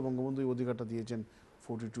কারণেই তো বঙ্গবন্ধু এই অধিকারটা দিয়েছেন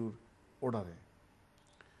 42 অর্ডারে।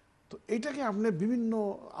 তো এইটাকে আপনি বিভিন্ন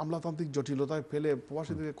আমলাতান্ত্রিক জটিলতায় ফেলে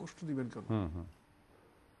প্রবাসীদেরকে কষ্ট দিবেন কেন?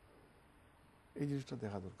 এই জিনিসটা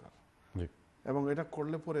দেখা দরকার। জি। এবং এটা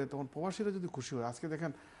করলে পরে তখন প্রবাসীরা যদি খুশি হয়, আজকে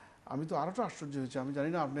দেখেন আমি তো আরোটা আশ্চর্য হয়েছি, আমি জানি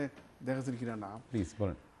না আপনি দেখেছেন কিনা না, প্লিজ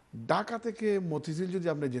বলেন। ঢাকা থেকে মতিঝিল যদি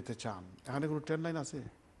আপনি যেতে চান, এখানে কোনো ট্রেন লাইন আছে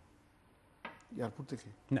এয়ারপোর্ট থেকে?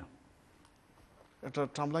 না। একটা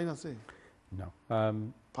ট্রাম লাইন আছে? না।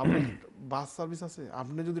 পাবলিক বাস সার্ভিস আছে?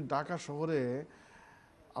 আপনি যদি ঢাকা শহরে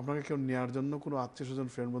আপনাকে কেউ নেওয়ার জন্য কোনো আত্মীয় স্বজন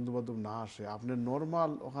ফ্রেন্ড বন্ধু বান্ধব না আসে, আপনি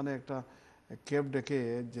নর্মাল ওখানে একটা ক্যাব ডেকে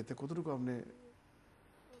যেতে কতটুকু আপনি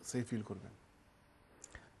সেই ফিল করবেন?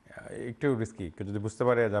 একটু রিস্কি, কেউ যদি বুঝতে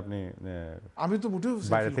পারে যে আপনি আমি তো মোটেও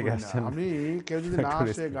বাইরে থেকে আসছেন, আমি কেউ যদি না একটু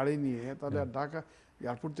আসে risky। গাড়ি নিয়ে, তাহলে ঢাকা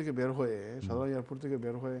এয়ারপোর্ট থেকে বের হয়ে, সাধারণ এয়ারপোর্ট থেকে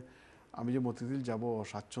বের হয়ে আমি যে মতিঝিল যাব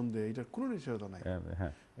স্বাচ্ছন্দ্যে, এটার কোনো নিশ্চয়তা নাই।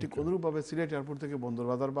 হ্যাঁ, ঠিক অনুরূপভাবে সিলেট এয়ারপোর্ট থেকে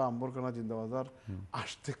বন্দরবাজার বা আম্বরখানা জিন্দাবাজার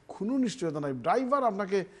আসতে কোনো নিশ্চয়তা নাই, ড্রাইভার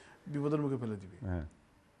আপনাকে বিপদের মুখে ফেলে দিবে। হ্যাঁ।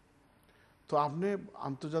 তো আপনি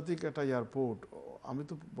আন্তর্জাতিক একটা এয়ারপোর্ট, আমি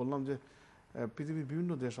তো বললাম যে পৃথিবীর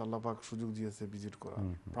বিভিন্ন দেশ আল্লাহ পাক সুযোগ দিয়েছে ভিজিট করার,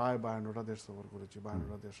 প্রায় 52টা দেশ সফর করেছি,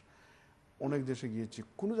 52টা দেশ, অনেক দেশে গিয়েছি।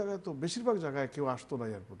 কোনো জায়গায় তো বেশিরভাগ জায়গায় কেউ আসতো না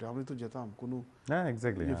এয়ারপোর্টে, আমি তো যেতাম, কোনো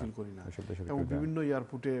ফিল করি না। এবং বিভিন্ন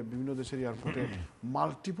এয়ারপোর্টে, বিভিন্ন দেশের এয়ারপোর্টে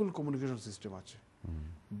মাল্টিপল কমিউনিকেশন সিস্টেম আছে,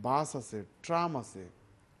 বাস আছে, ট্রাম আছে,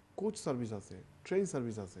 কোচ সার্ভিস আছে, ট্রেন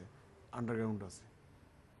সার্ভিস আছে, আন্ডারগ্রাউন্ড আছে।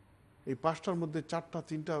 এই 5টার মধ্যে 4টা,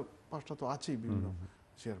 3টা, 5টা তো আছেই বিভিন্ন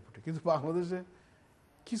এয়ারপোর্টে, কিন্তু বাংলাদেশে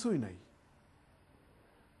কিছুই নাই।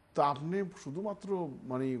 তো আপনি শুধুমাত্র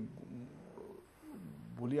মানে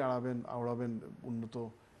বলি আওড়াবেন উন্নত,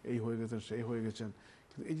 এই হয়ে গেছেন, সেই হয়ে গেছেন,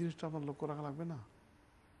 কিন্তু এই জিনিসটা আপনার লক্ষ্য রাখা লাগবে না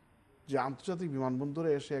যে আন্তর্জাতিক বিমানবন্দরে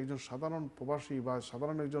এসে একজন সাধারণ প্রবাসী বা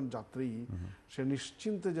সাধারণ একজন যাত্রী সে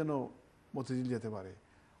নিশ্চিন্তে যেন মতিঝিল যেতে পারে,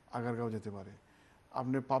 আগারগাঁও যেতে পারে।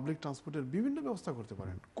 আপনি পাবলিক ট্রান্সপোর্টের বিভিন্ন ব্যবস্থা করতে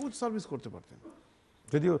পারেন, কোচ সার্ভিস করতে পারতেন।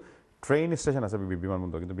 যদিও ট্রেন স্টেশন আছে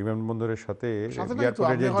বিমানবন্দর, কিন্তু বিমানবন্দরের সাথে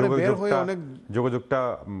যোগাযোগটা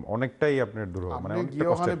অনেকটাই আপনার দূর হয়। মানে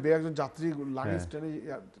ওখানে একজন যাত্রী লাগেজ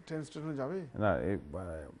ট্রেন স্টেশনে যাবে না,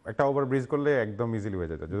 একটা ওভারব্রিজ করলে একদম ইজিলি হয়ে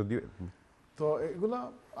যেত। যদি তো এগুলা,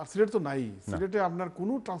 আর সিলেট তো নাই, সিলেটে আপনার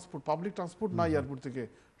কোনো ট্রান্সপোর্ট, পাবলিক ট্রান্সপোর্ট নাই এয়ারপোর্ট থেকে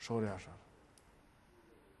শহরে আসার,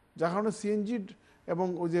 যার কারণে সিএনজি এবং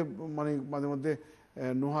ওই যে মানে মাঝে মধ্যে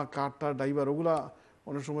নোহা কারটার ড্রাইভার, ওগুলা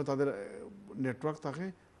অনেক সময় তাদের নেটওয়ার্ক থাকে,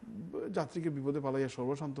 যাত্রীকে বিপদে পালাইয়া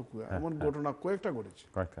সর্বশান্ত কুয়া, এমন ঘটনা কয়েকটা ঘটেছে।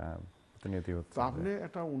 তো আপনি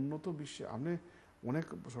একটা উন্নত বিশ্বে, আপনি অনেক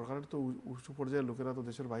সরকারের তো উচ্চ পর্যায়ের লোকেরা তো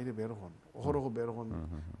দেশের বাইরে বের হন, অহরহ বের হন,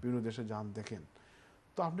 বিভিন্ন দেশে যান, দেখেন।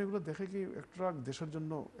 তো আপনি এগুলো দেখে কি একটা দেশের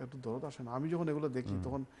জন্য একটু দরদ আসে না? আমি যখন এগুলো দেখি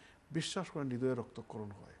তখন বিশ্বাস করেন হৃদয়ে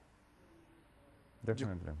রক্তক্ষরণ হয়।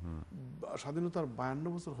 স্বাধীনতার 52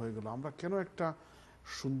 বছর হয়ে গেল, আমরা কেন একটা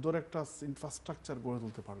সুন্দর একটা ইনফ্রাস্ট্রাকচার গড়ে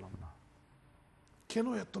তুলতে পারলাম না? কেন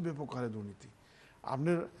এত ব্যাপক হারে দুর্নীতি?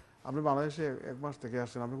 আপনি বাংলাদেশে 1 মাস থেকে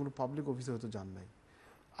আসছেন, আপনি কোনো পাবলিক অফিসে হয়তো যান নাই,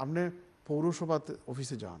 আপনি পৌরসভা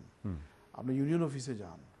অফিসে যান, আপনি ইউনিয়ন অফিসে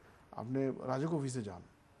যান, আপনি রাজক অফিসে যান,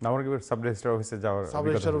 সাব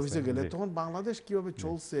রেজিস্ট্রার অফিসে গেলে তখন বাংলাদেশ কিভাবে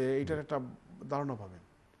চলছে এটার একটা ধারণা পাবেন।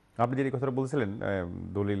 আপনি যে কথাটা বলছিলেন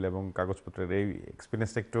দলিল এবং কাগজপত্রের, এই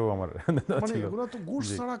এক্সপেরিয়েন্সটা একটু আমার মানে এগুলো তো গুড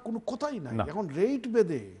ছাড়া কোনো কথাই নাই। এখন রেট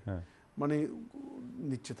বেঁধে মানে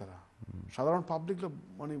নিচ্ছে তারা, সাধারণ পাবলিক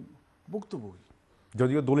মানে ভুক্তভোগী।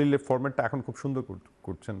 যদিও দলিলের ফরম্যাটটা এখন খুব সুন্দর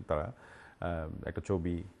করছেন তারা, একটা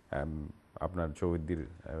ছবি, আপনার চৌধুরীর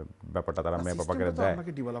ব্যাপারটা তারা ম্যাপ আকারে দেয়,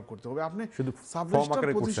 আপনাকে ডেভেলপ করতে হবে। আপনি শুধু সাব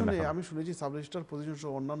রেজিস্ট্রার পজিশনে, আমি শুনেছি সাব রেজিস্ট্রার পজিশন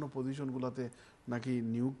সহ অন্যান্য পজিশনগুলোতে নাকি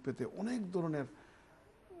নিয়োগ পেতে অনেক ধরনের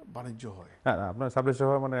বাণিজ্য হয়। হ্যাঁ, আপনার সাব রেজিস্ট্রার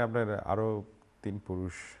হওয়া মানে আপনার আরো 3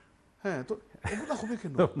 পুরুষ। হ্যাঁ, তো এগুলো হবে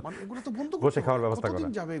কেন? মানে এগুলো তো বন্ধ করতে বসে খাওয়ার ব্যবস্থা করা।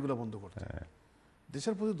 কতদিন যাবে এগুলো বন্ধ করতে?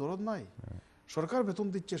 দেশের প্রতি দরদ নাই, সরকার বেতন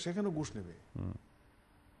দিচ্ছে, সেখানে ঘুষ নেবে।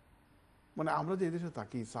 মানে আমরা যে এদেশে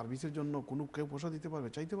থাকি, সার্ভিসের জন্য কোনো কেউ পয়সা দিতে পারবে,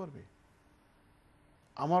 চাইতে পারবে?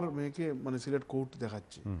 আমার মেয়েকে মানে সিলেট কোর্ট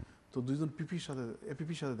দেখাচ্ছে, তো 2 জন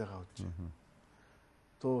এপিপির সাথে দেখা হচ্ছে।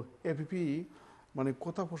 তো এপিপি মানে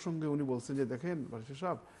কথা প্রসঙ্গে উনি বলছেন যে দেখেন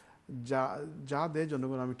সাহেব, যা দেয়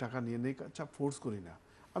জনগণ আমি টাকা নিয়ে নেই, ফোর্স করি না।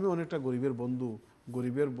 আমি অনেকটা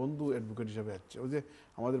গরিবের বন্ধু অ্যাডভোকেট হিসাবে আসছে। ওই যে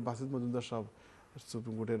আমাদের বাসিদ মজুমদার সাহেব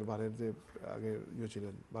সুপ্রিম কোর্টের বারের যে আগে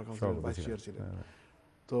ছিলেন, বার কাউন্সিলের ভাইস চেয়ার ছিলেন,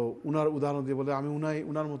 তো উনার উদাহরণ দিয়ে বলে আমি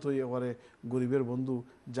উনার মতোই এবারে গরিবের বন্ধু,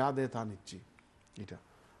 যা দেয় তা নিচ্ছি। এটা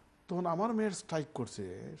তখন আমার মেয়ের স্ট্রাইক করছে,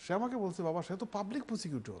 সে আমাকে বলছে বাবা সে তো পাবলিক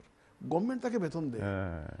প্রসিকিউটর, গভর্নমেন্ট তাকে বেতন দেয়,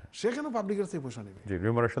 সে কেন পাবলিকের কাছে পয়সা নেবে?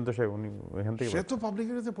 সে তো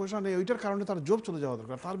পাবলিকের কাছে পয়সা নেই, ওইটার কারণে তার জব চলে যাওয়া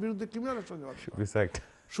দরকার, তার বিরুদ্ধে ক্রিমিনাল অ্যাকশন যাওয়া দরকার।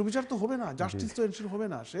 সুবিচার তো হবে না, জাস্টিস তো এনশিওর হবে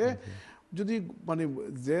না। সে যদি মানে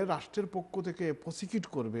যে রাষ্ট্রের পক্ষ থেকে প্রসিকিউট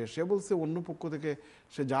করবে, সে বলছে অন্য পক্ষ থেকে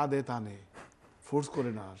সে যা দেয় তা নেয়, ফোর্স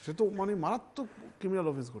করে না, সে তো মানে মারাত্মক ক্রিমিনাল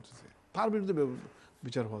অফেন্স করতেছে। তার বিরুদ্ধে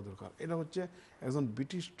বিচার হওয়া দরকার। এটা হচ্ছে একজন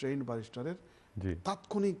ব্রিটিশ ট্রেন ব্যারিস্টারের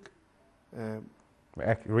তাৎক্ষণিক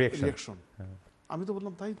রিয়াকশন। আমি তো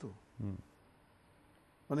বললাম তাই তো,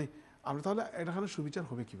 মানে আমরা তাহলে এখানে সুবিচার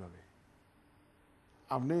হবে কিভাবে?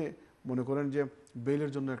 আপনি মনে করেন যে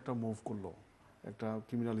বেইলের জন্য একটা মুভ করলো, একটা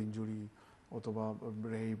ক্রিমিনাল ইনজুরি অথবা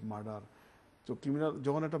রেপ মার্ডার, তো ক্রিমিনাল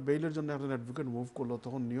যখন একটা বেইলের জন্য একজন অ্যাডভোকেট মুভ করলো,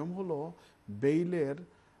 তখন নিয়ম হলো বেইলের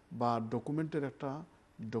বা ডকুমেন্টের একটা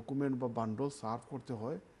ডকুমেন্ট বা বান্ডল সার্ভ করতে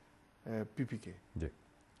হয় পিপিকে।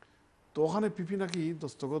 তো ওখানে পিপি নাকি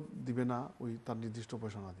দস্তখত দিবে না ওই তার নির্দিষ্ট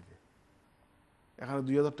পয়সা না দিলে। এখানে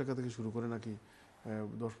 2,000 টাকা থেকে শুরু করে নাকি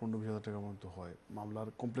 10-15-20,000 টাকা পর্যন্ত হয় মামলার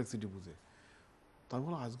কমপ্লেক্সিটি বুঝে। তার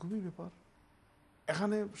বলে আজগুবি ব্যাপার।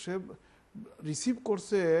 এখানে সে রিসিভ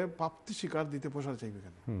করছে, প্রাপ্তি স্বীকার দিতে পয়সা চাইবে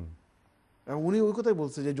কেন? এবং উনি ওই কথাই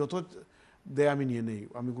বলছে যে যত দেয় আমি নিয়ে নেই,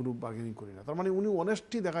 আমি কোনো বার্গেনিং করি না। তার মানে উনি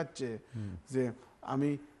অনেস্টি দেখাচ্ছে যে আমি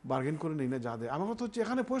বার্গেন করে নেই না, যা দেয়। আমার কথা হচ্ছে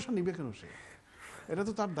এখানে পয়সা নিবে কেন সে? এটা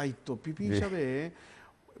তো তার দায়িত্ব পিপি হিসাবে।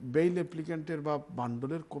 বেইল অ্যাপ্লিকেন্টের বা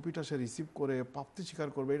বান্ডলের কপিটা সে রিসিভ করে প্রাপ্তি স্বীকার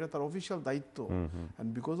করবে, এটা তার অফিসিয়াল দায়িত্ব। And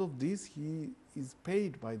because of this he is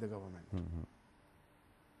paid by the government.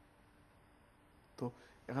 তো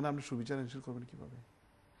এখানে আপনি সুবিচার এনশিওর করবেন কিভাবে?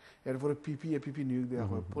 এরপরে পিপি এপিপি নিয়োগ দেওয়া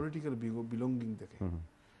হয় পলিটিক্যাল বিলঙ্গিং দেখে,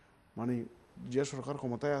 মানে যে সরকার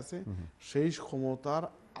ক্ষমতায় আছে সেই ক্ষমতার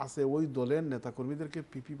আছে ওই দলের নেতাকর্মীদেরকে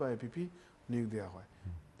পিপি বা এপিপি নিয়োগ দেওয়া হয়।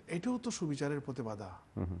 এটাও তো সুবিচারের পথে বাধা।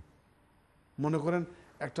 মনে করেন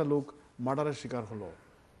একটা লোক মার্ডারের শিকার হলো,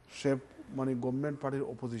 সে মানে গভর্নমেন্ট পার্টির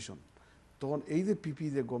অপোজিশন, তখন এই যে পিপি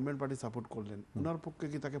যে গভর্নমেন্ট পার্টি সাপোর্ট করলেন, ওনার পক্ষে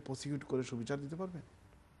কি তাকে প্রসিকিউট করে সুবিচার দিতে পারবেন?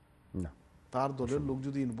 না। তার দলের লোক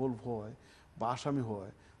যদি ইনভলভ হয় বা আসামি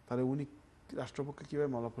হয়, তাহলে উনি রাষ্ট্রপক্ষে কীভাবে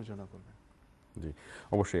মামলা পরিচালনা করবেন? জি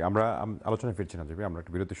অবশ্যই। আমরা আলোচনায় ফিরছি না যাবে, আমরা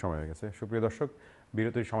একটা বিরতির সময় হয়ে গেছে। সুপ্রিয় দর্শক,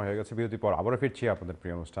 বিরতির সময় হয়ে গেছে। বিরতির পর আবারও ফিরছি আপনাদের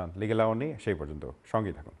প্রিয় অনুষ্ঠান লিগ্যাল আওয়ার নিয়ে। সেই পর্যন্ত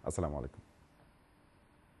সঙ্গেই থাকুন। আসসালামু আলাইকুম।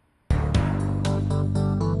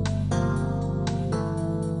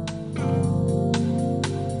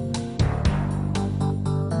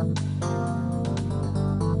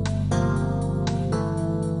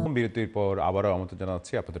 বিরতির পর আবারও আমন্ত্রণ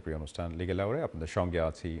জানাচ্ছি আপনাদের প্রিয় অনুষ্ঠান লিগ্যাল আওয়ারে। আপনাদের সঙ্গে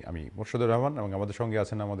আছি আমি মোরশাদুর রহমান, এবং আমাদের সঙ্গে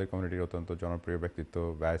আছেন আমাদের কমিউনিটির অত্যন্ত জনপ্রিয় ব্যক্তিত্ব,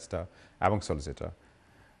 ব্যারিস্টার এবং সলিসিটর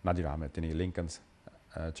নাজির আহমেদ। তিনি লিঙ্কনস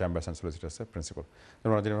চেম্বার্স অ্যান্ড সলিসিটার্সের প্রিন্সিপাল।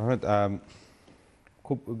 নাজির আহমেদ,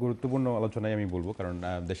 খুব গুরুত্বপূর্ণ আলোচনায় আমি বলবো, কারণ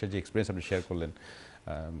দেশের যে এক্সপিরিয়েন্স আপনি শেয়ার করলেন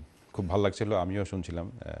খুব ভালো লাগছিল, আমিও শুনছিলাম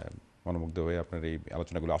মনোমুগ্ধ হয়ে আপনার এই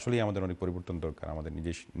আলোচনাগুলো। আসলেই আমাদের অনেক পরিবর্তন দরকার, আমাদের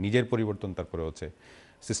নিজের পরিবর্তন, তারপরে হচ্ছে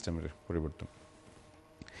সিস্টেমের পরিবর্তন।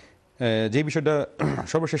 যে বিষয়টা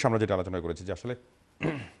সর্বশেষ আমরা যেটা আলোচনা করেছি যে আসলে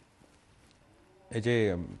এই যে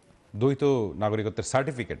দ্বৈত নাগরিকত্বের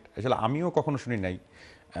সার্টিফিকেট, আসলে আমিও কখনো শুনি নাই,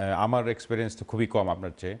 আমার এক্সপিরিয়েন্স তো খুবই কম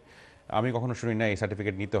আপনার চেয়ে, আমি কখনো শুনি নাই এই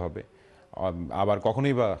সার্টিফিকেট নিতে হবে, আবার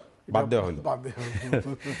কখনোই বা বাদ দেওয়া হলো।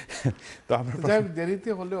 তো আমরা দেরিতে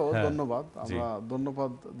হলেও ধন্যবাদ, আমরা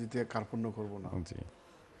ধন্যবাদ দিতে কার্পণ্য করব না।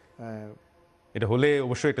 এটা হলে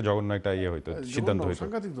অবশ্যই একটা জঘন্য একটা ইয়ে হইতো, সিদ্ধান্ত হইতো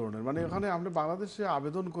সাংঘাতিক ধরনের। মানে ওখানে আমরা বাংলাদেশে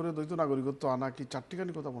আবেদন করে দ্বৈত নাগরিকত্ব আনা কি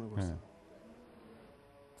চারটিখানি কথা মনে করছি।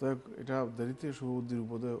 তো এটা দেরিতে সুবুদ্ধির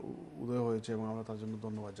উদয় হয়েছে এবং আমরা তার জন্য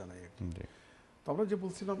ধন্যবাদ জানাই। তো আমরা যে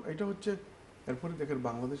বলছিলাম এটা হচ্ছে, এরপরে দেখেন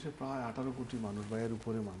বাংলাদেশে প্রায় 18 কোটি মানুষ বা এর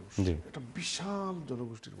উপরে মানুষ, একটা বিশাল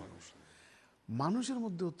জনগোষ্ঠীর মানুষ। মানুষের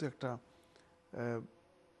মধ্যেও তো একটা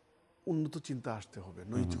উন্নত চিন্তা আসতে হবে,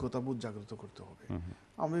 নৈতিকতা বোধ জাগ্রত করতে হবে।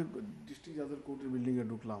 আমি ডিস্ট্রিক্ট জাজের কোর্টের বিল্ডিং এ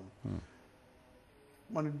ঢুকলাম,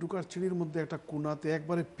 মানে ঢুকার সিঁড়ির মধ্যে একটা কোনাতে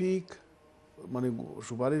একবারে পিক, মানে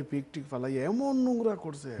সুপারির পিক টিক ফালাইয়া এমন নোংরা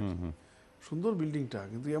করছে। সুন্দর বিল্ডিংটা,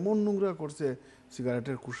 কিন্তু এমন নোংরা করছে,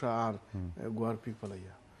 সিগারেটের কুসা আর গোয়ার পিক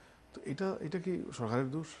ফালাইয়া। তো এটা কি সরকারের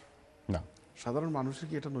দোষ? না, সাধারণ মানুষের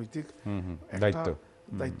কি এটা নৈতিক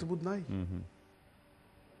দায়িত্ববোধ নাই?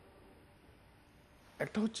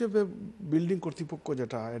 একটা হচ্ছে বিল্ডিং কর্তৃপক্ষ,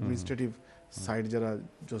 যেটা অ্যাডমিনিস্ট্রেটিভ সাইড, যারা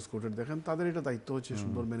জজ কোর্টের দেখেন, তাদের এটা দায়িত্ব হচ্ছে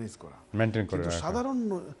সুন্দর ম্যানেজ করা। কিন্তু সাধারণ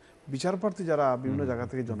বিচারপ্রার্থী যারা বিভিন্ন জায়গা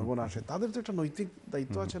থেকে জনগণ আসে, তাদের তো একটা নৈতিক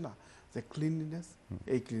দায়িত্ব আছে না, যে ক্লিনলিনেস,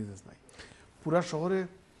 এই ক্লিনলিনেস নাই। পুরা শহরে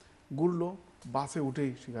ঘুরলো, বাসে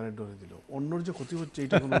উঠেই সিগারেট ধরে দিল, অন্যর যে ক্ষতি হচ্ছে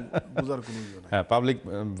এটা কোনো বোঝার কোনো ইয়ে নাই। পাবলিক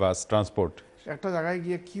বাস ট্রান্সপোর্ট, একটা জায়গায়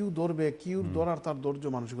গিয়ে কিউ ধরবে, কিউ ধরার তার ধৈর্য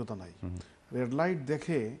মানসিকতা নাই। রেড লাইট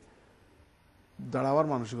দেখে দাঁড়াবার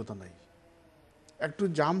মানসিকতা নাই। একটু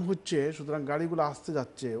জাম হচ্ছে, সুতরাং গাড়িগুলো আসতে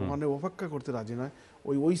যাচ্ছে, ওখানে অপেক্ষা করতে রাজি নয়,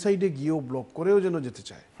 ওই সাইডে গিয়েও ব্লক করেও যেন যেতে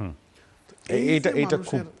চায়। এইটা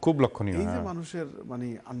খুব লক্ষণীয়। এই যে মানুষের মানে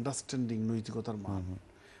আন্ডারস্ট্যান্ডিং, নৈতিকতার মান,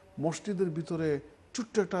 মসজিদের ভিতরে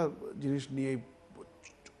ছোট্ট একটা জিনিস নিয়ে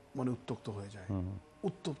মানে উত্তপ্ত হয়ে যায়,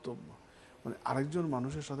 উত্তপ্ত। মানে আরেকজন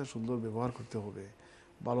মানুষের সাথে সুন্দর ব্যবহার করতে হবে,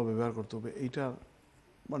 ভালো ব্যবহার করতে হবে, এইটা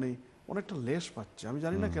মানে অনেকটা লেশ পাচ্ছে। আমি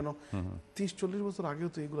জানি না কেন, 30-40 বছর আগেও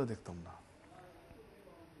তো এগুলো দেখতাম না।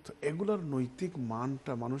 তো এগুলার নৈতিক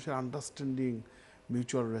মানটা, মানুষের আন্ডারস্ট্যান্ডিং,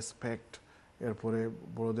 মিউচুয়াল রেসপেক্ট, এরপরে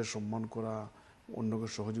বড়দের সম্মান করা, অন্যকে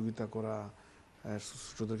সহযোগিতা করা,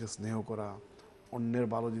 ছোটদেরকে স্নেহ করা, অন্যের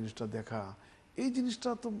ভালো জিনিসটা দেখা, এই জিনিসটা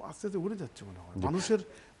তো আস্তে আস্তে উড়ে যাচ্ছে মনে হয় মানুষের।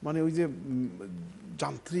 মানে ওই যে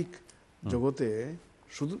যান্ত্রিক জগতে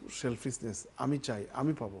শুধু সেলফিশনেস, আমি চাই,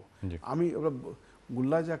 আমি পাবো, আমি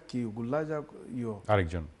গুল্লায় যাক কি, গুল্লায় যাক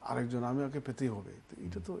আরেকজন, আমি ওকে পেতেই হবে।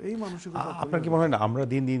 এটা তো এই মানসিকতা। আপনার কি মনে হয় না আমরা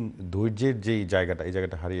দিন দিন ধৈর্যের যে জায়গাটা, এই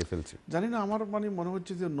জায়গাটা হারিয়ে ফেলছি? জানি না, আমার মানে মনে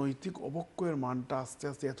হচ্ছে যে নৈতিক অবক্ষয়ের মানটা আস্তে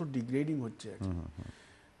আস্তে এত ডিগ্রেডিং হচ্ছে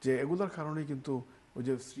যে এগুলোর কারণে কিন্তু ওই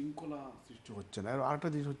যে শৃঙ্খলা সৃষ্টি হচ্ছে না। আর আরেকটা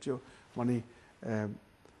জিনিস হচ্ছে মানে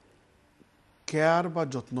কেয়ার বা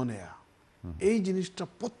যত্ন নেয়া, এই জিনিসটা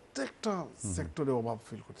প্রত্যেকটা সেক্টরে অভাব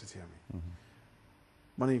ফিল করতেছি আমি।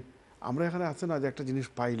 মানে আমরা এখানে আছে না যে একটা জিনিস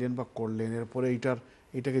পাইলেন বা করলেন, এরপরে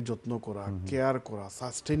এটাকে যত্ন করা, কেয়ার করা,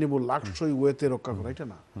 সাস্টেইনেবল লাক্সই ওয়েতে রক্ষা করা, এটা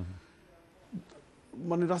না।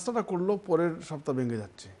 মানে রাস্তাটা করলো, পরের সপ্তাহ ভেঙে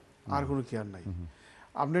যাচ্ছে, আর কোনো কেয়ার নাই।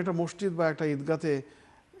 আপনি একটা মসজিদ বা একটা ঈদগাতে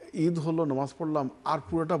ঈদ হলো, নামাজ পড়লাম, আর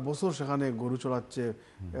পুরোটা বছর সেখানে গরু চড়াচ্ছে,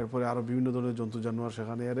 এরপরে আরো বিভিন্ন ধরনের জন্তু জানোয়ার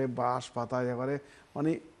সেখানে, এরে বাঁশ পাতা এবারে মানে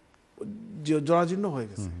জরাজীর্ণ হয়ে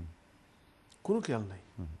গেছে, কোনো খেয়াল নাই।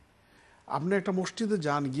 আপনি একটা মসজিদে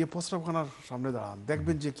যান, গিয়ে প্রস্রাবখানার সামনে দাঁড়ান,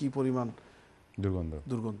 দেখবেন যে কি পরিমাণ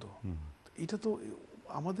দুর্গন্ধ। এটা তো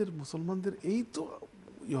আমাদের মুসলমানদের এই তো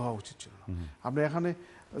হওয়া উচিত ছিল না। আপনি এখানে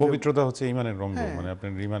পবিত্রতা হচ্ছে ঈমানের রঙ, মানে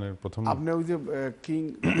আপনার ঈমানের প্রথম। আপনি ওই যে কিং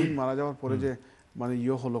মারা যাওয়ার পরে যে মানে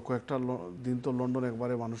হলো, কয়েকটা দিন তো লন্ডন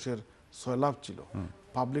একবারে মানুষের সয়লাভ ছিল,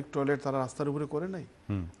 পাবলিক টয়লেট তারা রাস্তার উপরে করে নাই,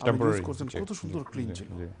 আপনি ইউজ করছেন, কত সুন্দর ক্লিন ছিল।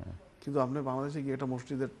 কিন্তু আপনি বাংলাদেশে গিয়ে একটা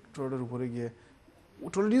মসজিদের টয়লেটের উপরে গিয়ে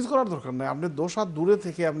টয়লেট ইউজ করার দরকার নাই, আপনি 2 হাত দূরে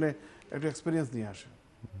থেকে আপনি একটা এক্সপিরিয়েন্স নিয়ে আসেন,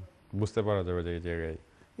 বুঝতে পারা যাবে যে এই জায়গায়।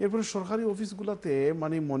 এরপরে সরকারি অফিসগুলোতে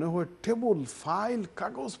মানে মনে হয় টেবল, ফাইল,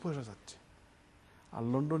 কাগজ পয়সা যাচ্ছে। আর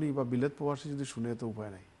লন্ডনী বা বিলেত প্রবাসী যদি শুনে তো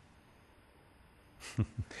উপায় নাই।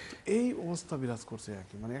 এই অবস্থা বিরাজ করছে আর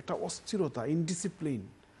কি, মানে একটা অস্থিরতা, ইনডিসিপ্লিন,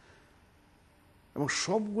 এবং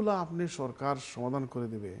সবগুলা আপনি সরকার সমাধান করে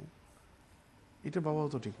দেবে, এটা বাবাও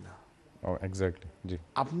তো ঠিক না। এক্স্যাক্টলি, জি।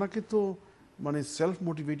 আপনাকে তো মানে সেলফ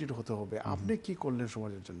মোটিভেটেড হতে হবে, আপনি কি করলেন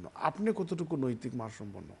সমাজের জন্য, আপনি কতটুকু নৈতিক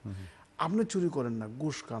মানসম্পন্ন, আপনি চুরি করেন না,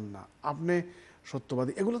 ঘুষ খান না, আপনি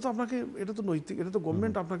সত্যবাদী, এগুলো তো আপনাকে, এটা তো নৈতিক, এটা তো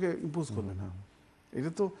গভর্নমেন্ট আপনাকে ইম্পোজ করবে না,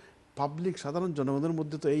 এটা তো পাবলিক সাধারণ জনগণের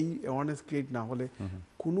মধ্যে তো এই অ্যাওয়ারনেস ক্রিয়েট না হলে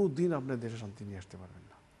কোনো দিন আপনার দেশে শান্তি নিয়ে আসতে পারবেন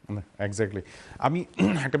না। এক্স্যাক্টলি। আমি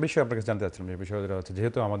একটা বিষয় আপনার কাছে জানতে চাচ্ছিলাম, যে বিষয়টা হচ্ছে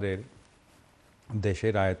যেহেতু আমাদের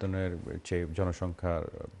দেশের আয়তনের চেয়ে জনসংখ্যার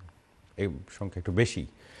এই সংখ্যা একটু বেশি,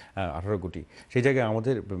 18 কোটি, সেই জায়গায়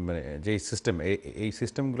আমাদের মানে যে সিস্টেম, এই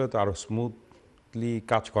সিস্টেমগুলো তো আরও স্মুথলি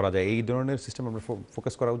কাজ করা যায়, এই ধরনের সিস্টেম আমরা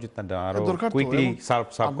ফোকাস করা উচিত না, আরও কুইকলি সার্ভ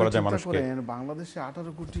করা যায় মানুষকে। বাংলাদেশে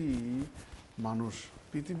 18 কোটি মানুষ,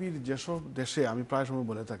 পৃথিবীর যেসব দেশে আমি প্রায় সময়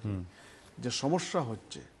বলে থাকি যে সমস্যা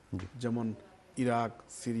হচ্ছে, যেমন ইরাক,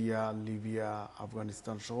 সিরিয়া, লিবিয়া,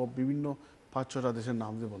 আফগানিস্তান সহ বিভিন্ন 5-6টা দেশের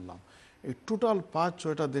নাম যে বললাম, এই টোটাল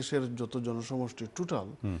 5-6টা দেশের যত জনসমষ্টি টোটাল,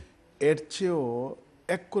 এর চেয়েও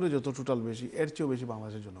এক করে যত টোটাল বেশি, এর চেয়েও বেশি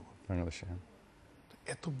বাংলাদেশের জনগণ। বাংলাদেশে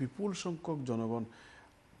এত বিপুল সংখ্যক জনগণ,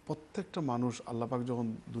 প্রত্যেকটা মানুষ আল্লাহ পাক যখন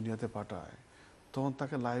দুনিয়াতে পাঠায় তখন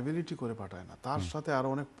তাকে লাইবিলিটি করে পাঠায় না, তার সাথে আরো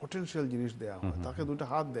অনেক পটেনশিয়াল জিনিস দেওয়া হয়, তাকে 2টা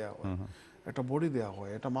হাত দেওয়া হয়, একটা বডি দেওয়া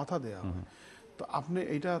হয়, একটা মাথা দেওয়া হয়। তো আপনি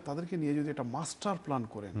এইটা তাদেরকে নিয়ে যদি একটা মাস্টার প্ল্যান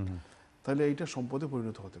করেন, তাহলে এইটা সম্পদে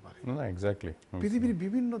পরিণত হতে পারে। এক্স্যাক্টলি। পৃথিবীর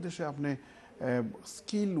বিভিন্ন দেশে আপনি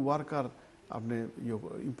স্কিল ওয়ার্কার আপনি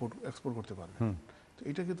ইম্পোর্ট এক্সপোর্ট করতে পারবেন। তো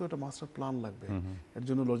এটাকে তো একটা মাস্টার প্ল্যান লাগবে, এর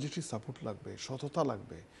জন্য লজিস্টিক সাপোর্ট লাগবে, সততা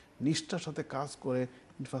লাগবে, নিষ্ঠার সাথে কাজ করে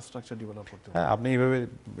ইনফ্রাস্ট্রাকচার ডেভেলপ করতে হবে। হ্যাঁ, আপনি এইভাবে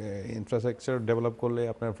ইনফ্রাস্ট্রাকচার ডেভেলপ করলে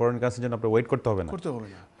আপনার ফরেন কান্ট্রির জন্য আপনার ওয়েট করতে হবে না।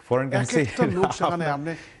 ফরেন কান্ট্রি একটা লোক সেখানে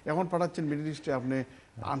আপনি এখন পাঠাচ্ছেন মিডল ইস্টে, আপনি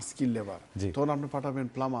আনস্কিল লেবার, তখন আপনি পাঠাবেন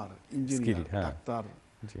প্লামার, ইঞ্জিনিয়ার, ডাক্তার,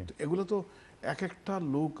 এগুলো তো এক একটা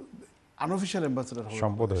লোক আনঅফিশিয়াল অ্যাম্বাসেডর হবে,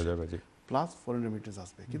 সম্পদ হয়ে যাবে, জি, প্লাস ফরেন রেমিটেন্স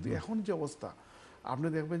আসবে। কিন্তু এখন যে অবস্থা, আপনি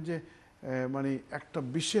দেখবেন যে মানে একটা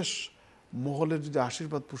বিশেষ মহলের যদি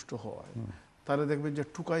আশীর্বাদ পুষ্ট হয়, তাহলে দেখবেন যে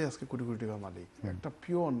টুকাই আজকে কোটি কোটি টাকার মালিক, একটা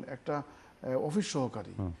পিয়ন, একটা অফিস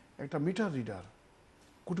সহকারী, একটা মিটার রিডার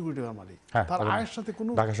কোটি কোটি টাকার মালিক, তার আয়ের সাথে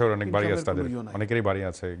কোনো, ঢাকা শহরে অনেক বাড়ি আছে, তাদের অনেকেরই বাড়ি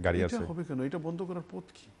আছে, গাড়ি আছে। এটা হবে কেন? এটা বন্ধ করার পথ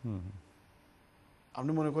কি?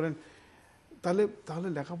 আপনি মনে করেন তাহলে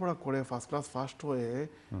লেখাপড়া করে ফার্স্ট ক্লাস ফার্স্ট হয়ে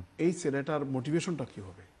এই ছেলেটার মোটিভেশনটা কি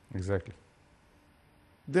হবে? এক্স্যাক্টলি।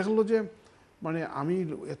 দেখলো যে মানে আমি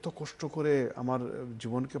এত কষ্ট করে আমার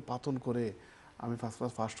জীবনকে পাতন করে আমি ফার্স্ট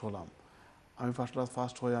ক্লাস ফার্স্ট হলাম, আমি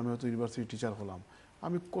ফার্স্ট হয়ে আমি হয়তো ইউনিভার্সিটি টিচার হলাম,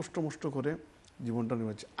 আমি কষ্ট মষ্ট করে জীবনটা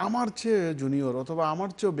নিয়েছি। আমার চেয়ে জুনিয়র অথবা আমার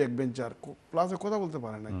চেয়েও ব্যাক বেঞ্চার ক্লাসে কথা বলতে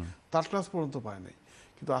পারে নাই, তার ক্লাস পর্যন্ত পায় নাই,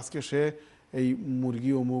 কিন্তু আজকে সে এই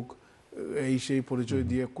মুরগি অমুক এই সেই পরিচয়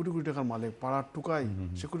দিয়ে কোটি কোটি টাকার মালিক, পাড়ার টুকাই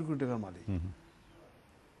সে কোটি কোটি টাকার মালিক।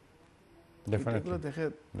 এগুলো দেখে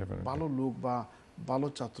ভালো লোক বা ভালো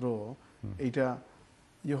ছাত্র এইটা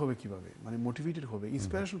ইয়ে হবে কিভাবে, মানে মোটিভেটেড হবে,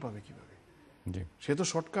 ইন্সপিরেশন পাবে কিভাবে? সে তো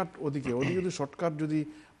শর্টকাট ওদিকে যদি শর্টকাট যদি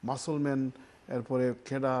মাসলম্যান এরপরে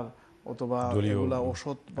খেডার অথবা এগুলা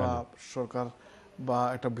অসৎ বা সরকার বা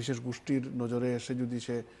একটা বিশেষ গোষ্ঠীর নজরে এসে যদি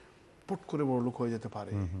সে পট করে বড় লোক হয়ে যেতে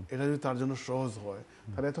পারে, এটা যদি তার জন্য সহজ হয়,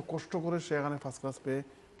 তাহলে এত কষ্ট করে সে এখানে ফার্স্ট ক্লাস পেয়ে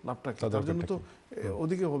লাভটা কি? তার জন্য তো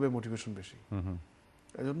ওদিকে হবে মোটিভেশন বেশি।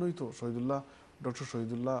 এজন্যই তো ডক্টর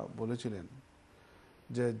শহীদুল্লাহ বলেছিলেন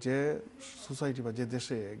যে সোসাইটি বা যে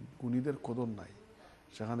দেশে গুণীদের কদর নাই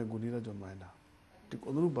সেখানে গুণীরা জন্মায় না। ঠিক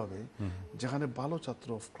অনুরূপভাবে যেখানে ভালো ছাত্র,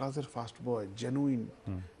 ক্লাসের ফার্স্ট বয়, জেনুইন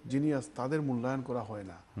জিনিয়াস, তাদের মূল্যায়ন করা হয়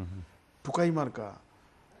না, টুকাই মার্কা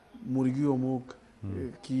মুরগি অমুক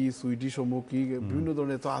কি সুইডিশ অমুক কি বিভিন্ন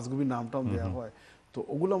ধরনের তো আজগুবি নামটাম দেওয়া হয়, তো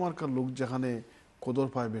ওগুলো মার্কার লোক যেখানে কদর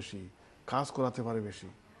পায় বেশি, কাজ করাতে পারে বেশি,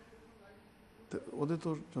 ওদের তো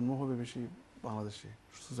জন্ম হবে বেশি বাংলাদেশে,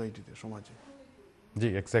 সোসাইটিতে, সমাজে। জি,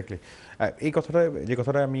 এক্স্যাক্টলি। যে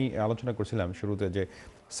কথাটা আমি আলোচনা করছিলাম শুরুতে, যে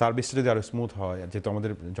সার্ভিসটা যদি আরো স্মুথ হয়, যেহেতু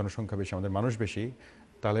আমাদের জনসংখ্যা বেশি, আমাদের মানুষ বেশি,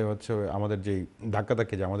 তাহলে হচ্ছে আমাদের যেই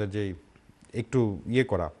ধাক্কাধাক্কি, যে আমাদের যেই একটু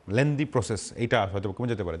করা লেন্দি প্রসেস, এইটা হয়তো কমে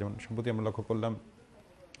যেতে পারে। যেমন সম্প্রতি আমরা লক্ষ্য করলাম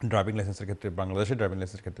ড্রাইভিং লাইসেন্সের ক্ষেত্রে, বাংলাদেশের ড্রাইভিং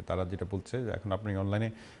লাইসেন্সের ক্ষেত্রে তারা যেটা বলছে যে এখন আপনি অনলাইনে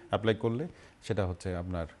অ্যাপ্লাই করলে সেটা হচ্ছে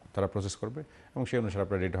আপনার তারা প্রসেস করবে এবং সেই অনুসারে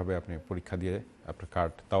আপনার রেট হবে, আপনি পরীক্ষা দিয়ে আপনার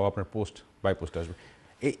কার্ড, তাও আপনার বাই পোস্ট আসবে।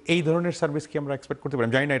 এই ধরনের সার্ভিস কি আমরা এক্সপেক্ট করতে পারি?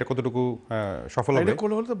 জানি না এটা কতটুকু সফল হবে। এটা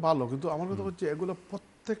করলে হলে তো ভালো, কিন্তু আমার কথা হচ্ছে এগুলো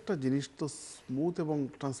প্রত্যেকটা জিনিস তো স্মুথ এবং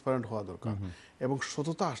ট্রান্সপারেন্ট হওয়া দরকার এবং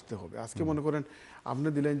সততা আসতে হবে। আজকে মনে করেন আপনি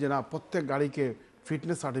দিলেন যে না প্রত্যেক গাড়িকে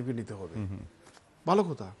ফিটনেস সার্টিফিকেট নিতে হবে, ভালো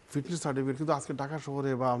কথা, ফিটনেস সার্টিফিকেট, কিন্তু আজকে ঢাকা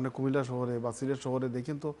শহরে বা আপনি কুমিল্লা শহরে বা সিলেট শহরে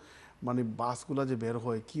দেখেন তো মানে বাসগুলা যে বের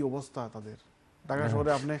হয় কি অবস্থা তাদের। ঢাকা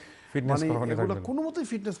শহরে আপনি মানে এগুলো কোনো মতেই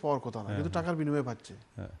ফিটনেস পাওয়ার কথা না, কিন্তু টাকার বিনিময়ে পাচ্ছে।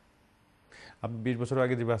 আপনি 20 বছর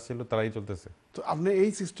আগে যে বাস ছিল তারাই চলতেছে। তো আপনি এই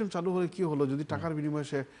সিস্টেম চালু হলে কি হলো, যদি টাকার বিনিময়ে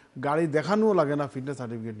সে গাড়ি দেখানোও লাগে না, ফিটনেস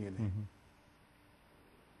সার্টিফিকেট নিয়ে নেয়।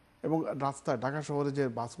 এবং রাস্তায় ঢাকা শহরে যে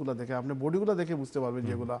বাসগুলো দেখে আপনি বডিগুলো দেখে বুঝতে পারবেন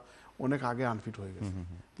যেগুলো অনেক আগে আনফিট হয়ে গেছে,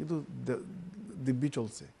 কিন্তু দিব্যি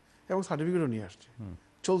চলছে এবং সার্টিফিকেটও নিয়ে আসছে,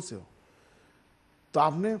 চলছেও। তো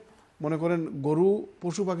আপনি মনে করেন গরু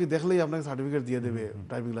পশু পাখি দেখলেই আপনাকে সার্টিফিকেট দিয়ে দেবে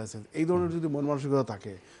ড্রাইভিং লাইসেন্স, এই ধরনের যদি মন মানসিকতা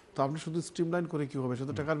থাকে তো আপনি শুধু স্ট্রিমলাইন করে কি হবে,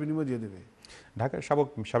 শুধু টাকার বিনিময়ে দিয়ে দেবে। ঢাকার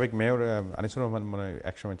সাবেক মেয়র আনিসুর রহমান মনে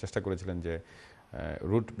একসময় চেষ্টা করেছিলেন যে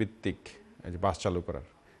রুট ভিত্তিক যে বাস চালু করার,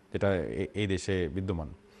 যেটা এই দেশে বিদ্যমান।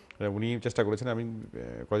 উনি চেষ্টা করেছেন, আমি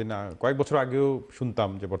কয়েক বছর আগেও শুনতাম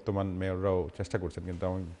যে বর্তমান মেয়ররাও চেষ্টা করছেন, কিন্তু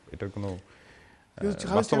আমি এটার কোনো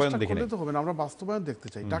বাস্তবায়ন দেখি না। তো হবে না, আমরা বাস্তবায়ন দেখতে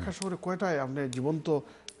চাই। ঢাকা শহরে কয়টায় আপনি জীবন্ত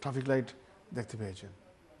ট্রাফিক লাইট দেখতে পেয়েছেন?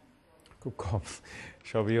 খুব কম,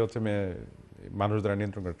 সবই হচ্ছে মানুষ দ্বারা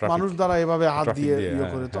নিয়ন্ত্রণ করে, মানুষ দ্বারা এভাবে হাত দিয়ে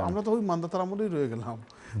করে। তো আমরা তো ওই মান্দাতার আমলেই রয়ে গেলাম।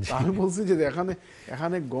 আমি বলছি যে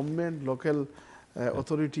এখানে গভর্নমেন্ট, লোকাল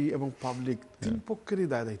অথরিটি এবং পাবলিক তিন পক্ষেরই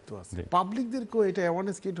দায়িত্ব আছে। পাবলিকদেরকেও এটা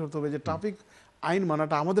অ্যাওয়ারনেস ক্রিয়েট করতে হবে যে ট্রাফিক আইন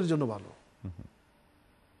মানাটা আমাদের জন্য ভালো।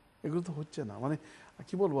 এগুলো তো হচ্ছে না, মানে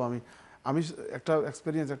কি বলবো, আমি একটা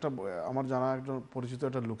এক্সপেরিয়েন্স, একটা আমার জানা একটা পরিচিত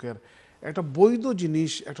একটা লোকের একটা বৈধ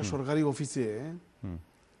জিনিস একটা সরকারি অফিসে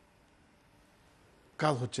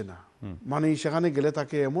কাজ হচ্ছে না, মানে সেখানে গেলে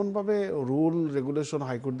তাকে এমন ভাবে রুল রেগুলেশন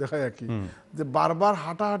হাইকোর্ট দেখায় আর কি, যে বারবার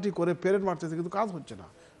হাঁটাহাঁটি করে পেরেড মারতেছে, কিন্তু কাজ হচ্ছে না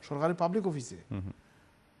সরকারি পাবলিক অফিসে।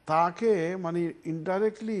 তাকে মানে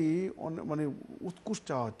ইনডাইরেক্টলি মানে উৎকুশ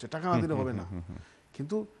চাওয়া হচ্ছে, টাকা না দিলে হবে না,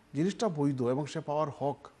 কিন্তু জিনিসটা বৈধ এবং সে পাওয়ার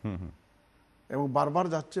হক, এবং বারবার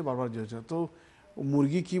যাচ্ছে, বারবার যাচ্ছে। তো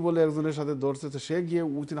মুরগি কি বলে একজনের সাথে দৌড়ছে, তো সে গিয়ে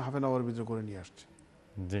উইথিন হাফ এন আওয়ার ভিতরে করে নিয়ে আসছে।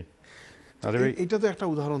 এইটা তো একটা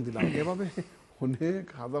উদাহরণ দিলাম, এভাবে অনেক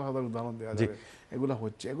হাজার হাজার উদাহরণ দেওয়া যাবে। এগুলো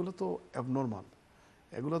হচ্ছে, এগুলো তো অ্যাবনর্মাল,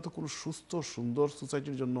 এগুলো তো কোনো সুস্থ সুন্দর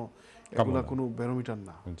সোসাইটির জন্য এগুলো কোনো ব্যারোমিটার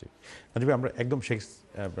না। আমরা একদম শেষ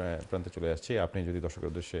প্রান্তে চলে আসছি, আপনি যদি দর্শকের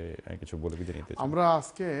উদ্দেশ্যে কিছু বলে বিদায় নিতে চান। আমরা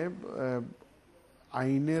আজকে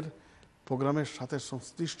আইনের প্রোগ্রামের সাথে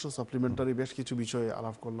সংশ্লিষ্ট সাপ্লিমেন্টারি বেশ কিছু বিষয়ে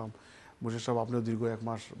আলাপ করলাম। মুর্শিদ সাহেব, আপনিও দীর্ঘ 1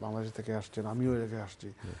 মাস বাংলাদেশ থেকে আসছেন, আমিও রেখে আসছি,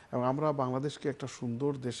 এবং আমরা বাংলাদেশকে একটা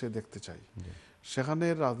সুন্দর দেশে দেখতে চাই।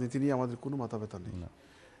 সেখানের রাজনীতি নিয়ে আমাদের কোনো মাথা ব্যথা নেই,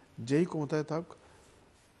 যেই ক্ষমতায় থাক,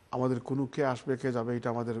 আমাদের কোনো কে আসবে কে যাবে এটা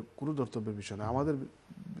আমাদের কোনো দর্তব্যের বিষয় না। আমাদের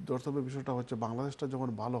দর্তব্যের বিষয়টা হচ্ছে বাংলাদেশটা যখন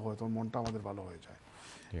ভালো হয় তখন মনটা আমাদের ভালো হয়ে যায়,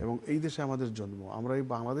 এবং এই দেশে আমাদের জন্ম। আমরা এই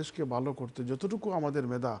বাংলাদেশকে ভালো করতে যতটুকু আমাদের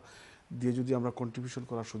মেধা দিয়ে যদি আমরা কন্ট্রিবিউশন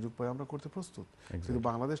করার সুযোগ পাই আমরা করতে প্রস্তুত। কিন্তু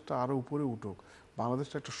বাংলাদেশটা আরও উপরে উঠুক,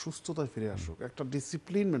 বাংলাদেশটা একটা সুস্থতায় ফিরে আসুক, একটা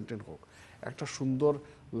ডিসিপ্লিন মেনটেন হোক, একটা সুন্দর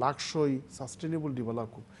লাক্সই সাস্টেনেবল ডেভেলপ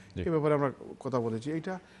হোক, এ ব্যাপারে আমরা কথা বলেছি।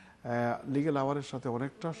 এইটা লিগ্যাল আওয়ারের সাথে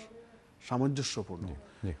অনেকটা সামঞ্জস্যপূর্ণ।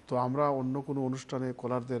 তো আমরা অন্য কোনো অনুষ্ঠানে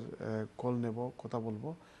কলারদের কল নেব, কথা বলবো।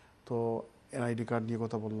 তো এনআইডি কার্ড নিয়ে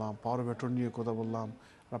কথা বললাম, পাওয়ার অফ অ্যাটর্নি নিয়ে কথা বললাম,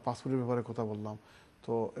 পাসপোর্টের ব্যাপারে কথা বললাম।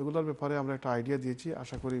 তো এগুলোর ব্যাপারে আমরা একটা আইডিয়া দিয়েছি,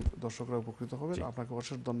 আশা করি দর্শকরা উপকৃত হবেন। আপনাকে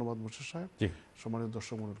অশেষ ধন্যবাদ মোর্শেদ সাহেব, সম্মানিত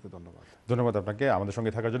দর্শক মণ্ডলীকে ধন্যবাদ। ধন্যবাদ আপনাকে আমাদের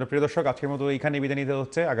সঙ্গে থাকার জন্য। প্রিয় দর্শক, আজকের মতো এইখানে বিদায় নিতে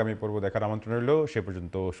হচ্ছে। আগামী পর্ব দেখার আমন্ত্রণ রইল। সে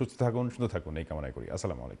পর্যন্ত সুস্থ থাকুন, সুন্দর থাকুন এই কামনাই করি।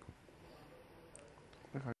 আসসালামু আলাইকুম।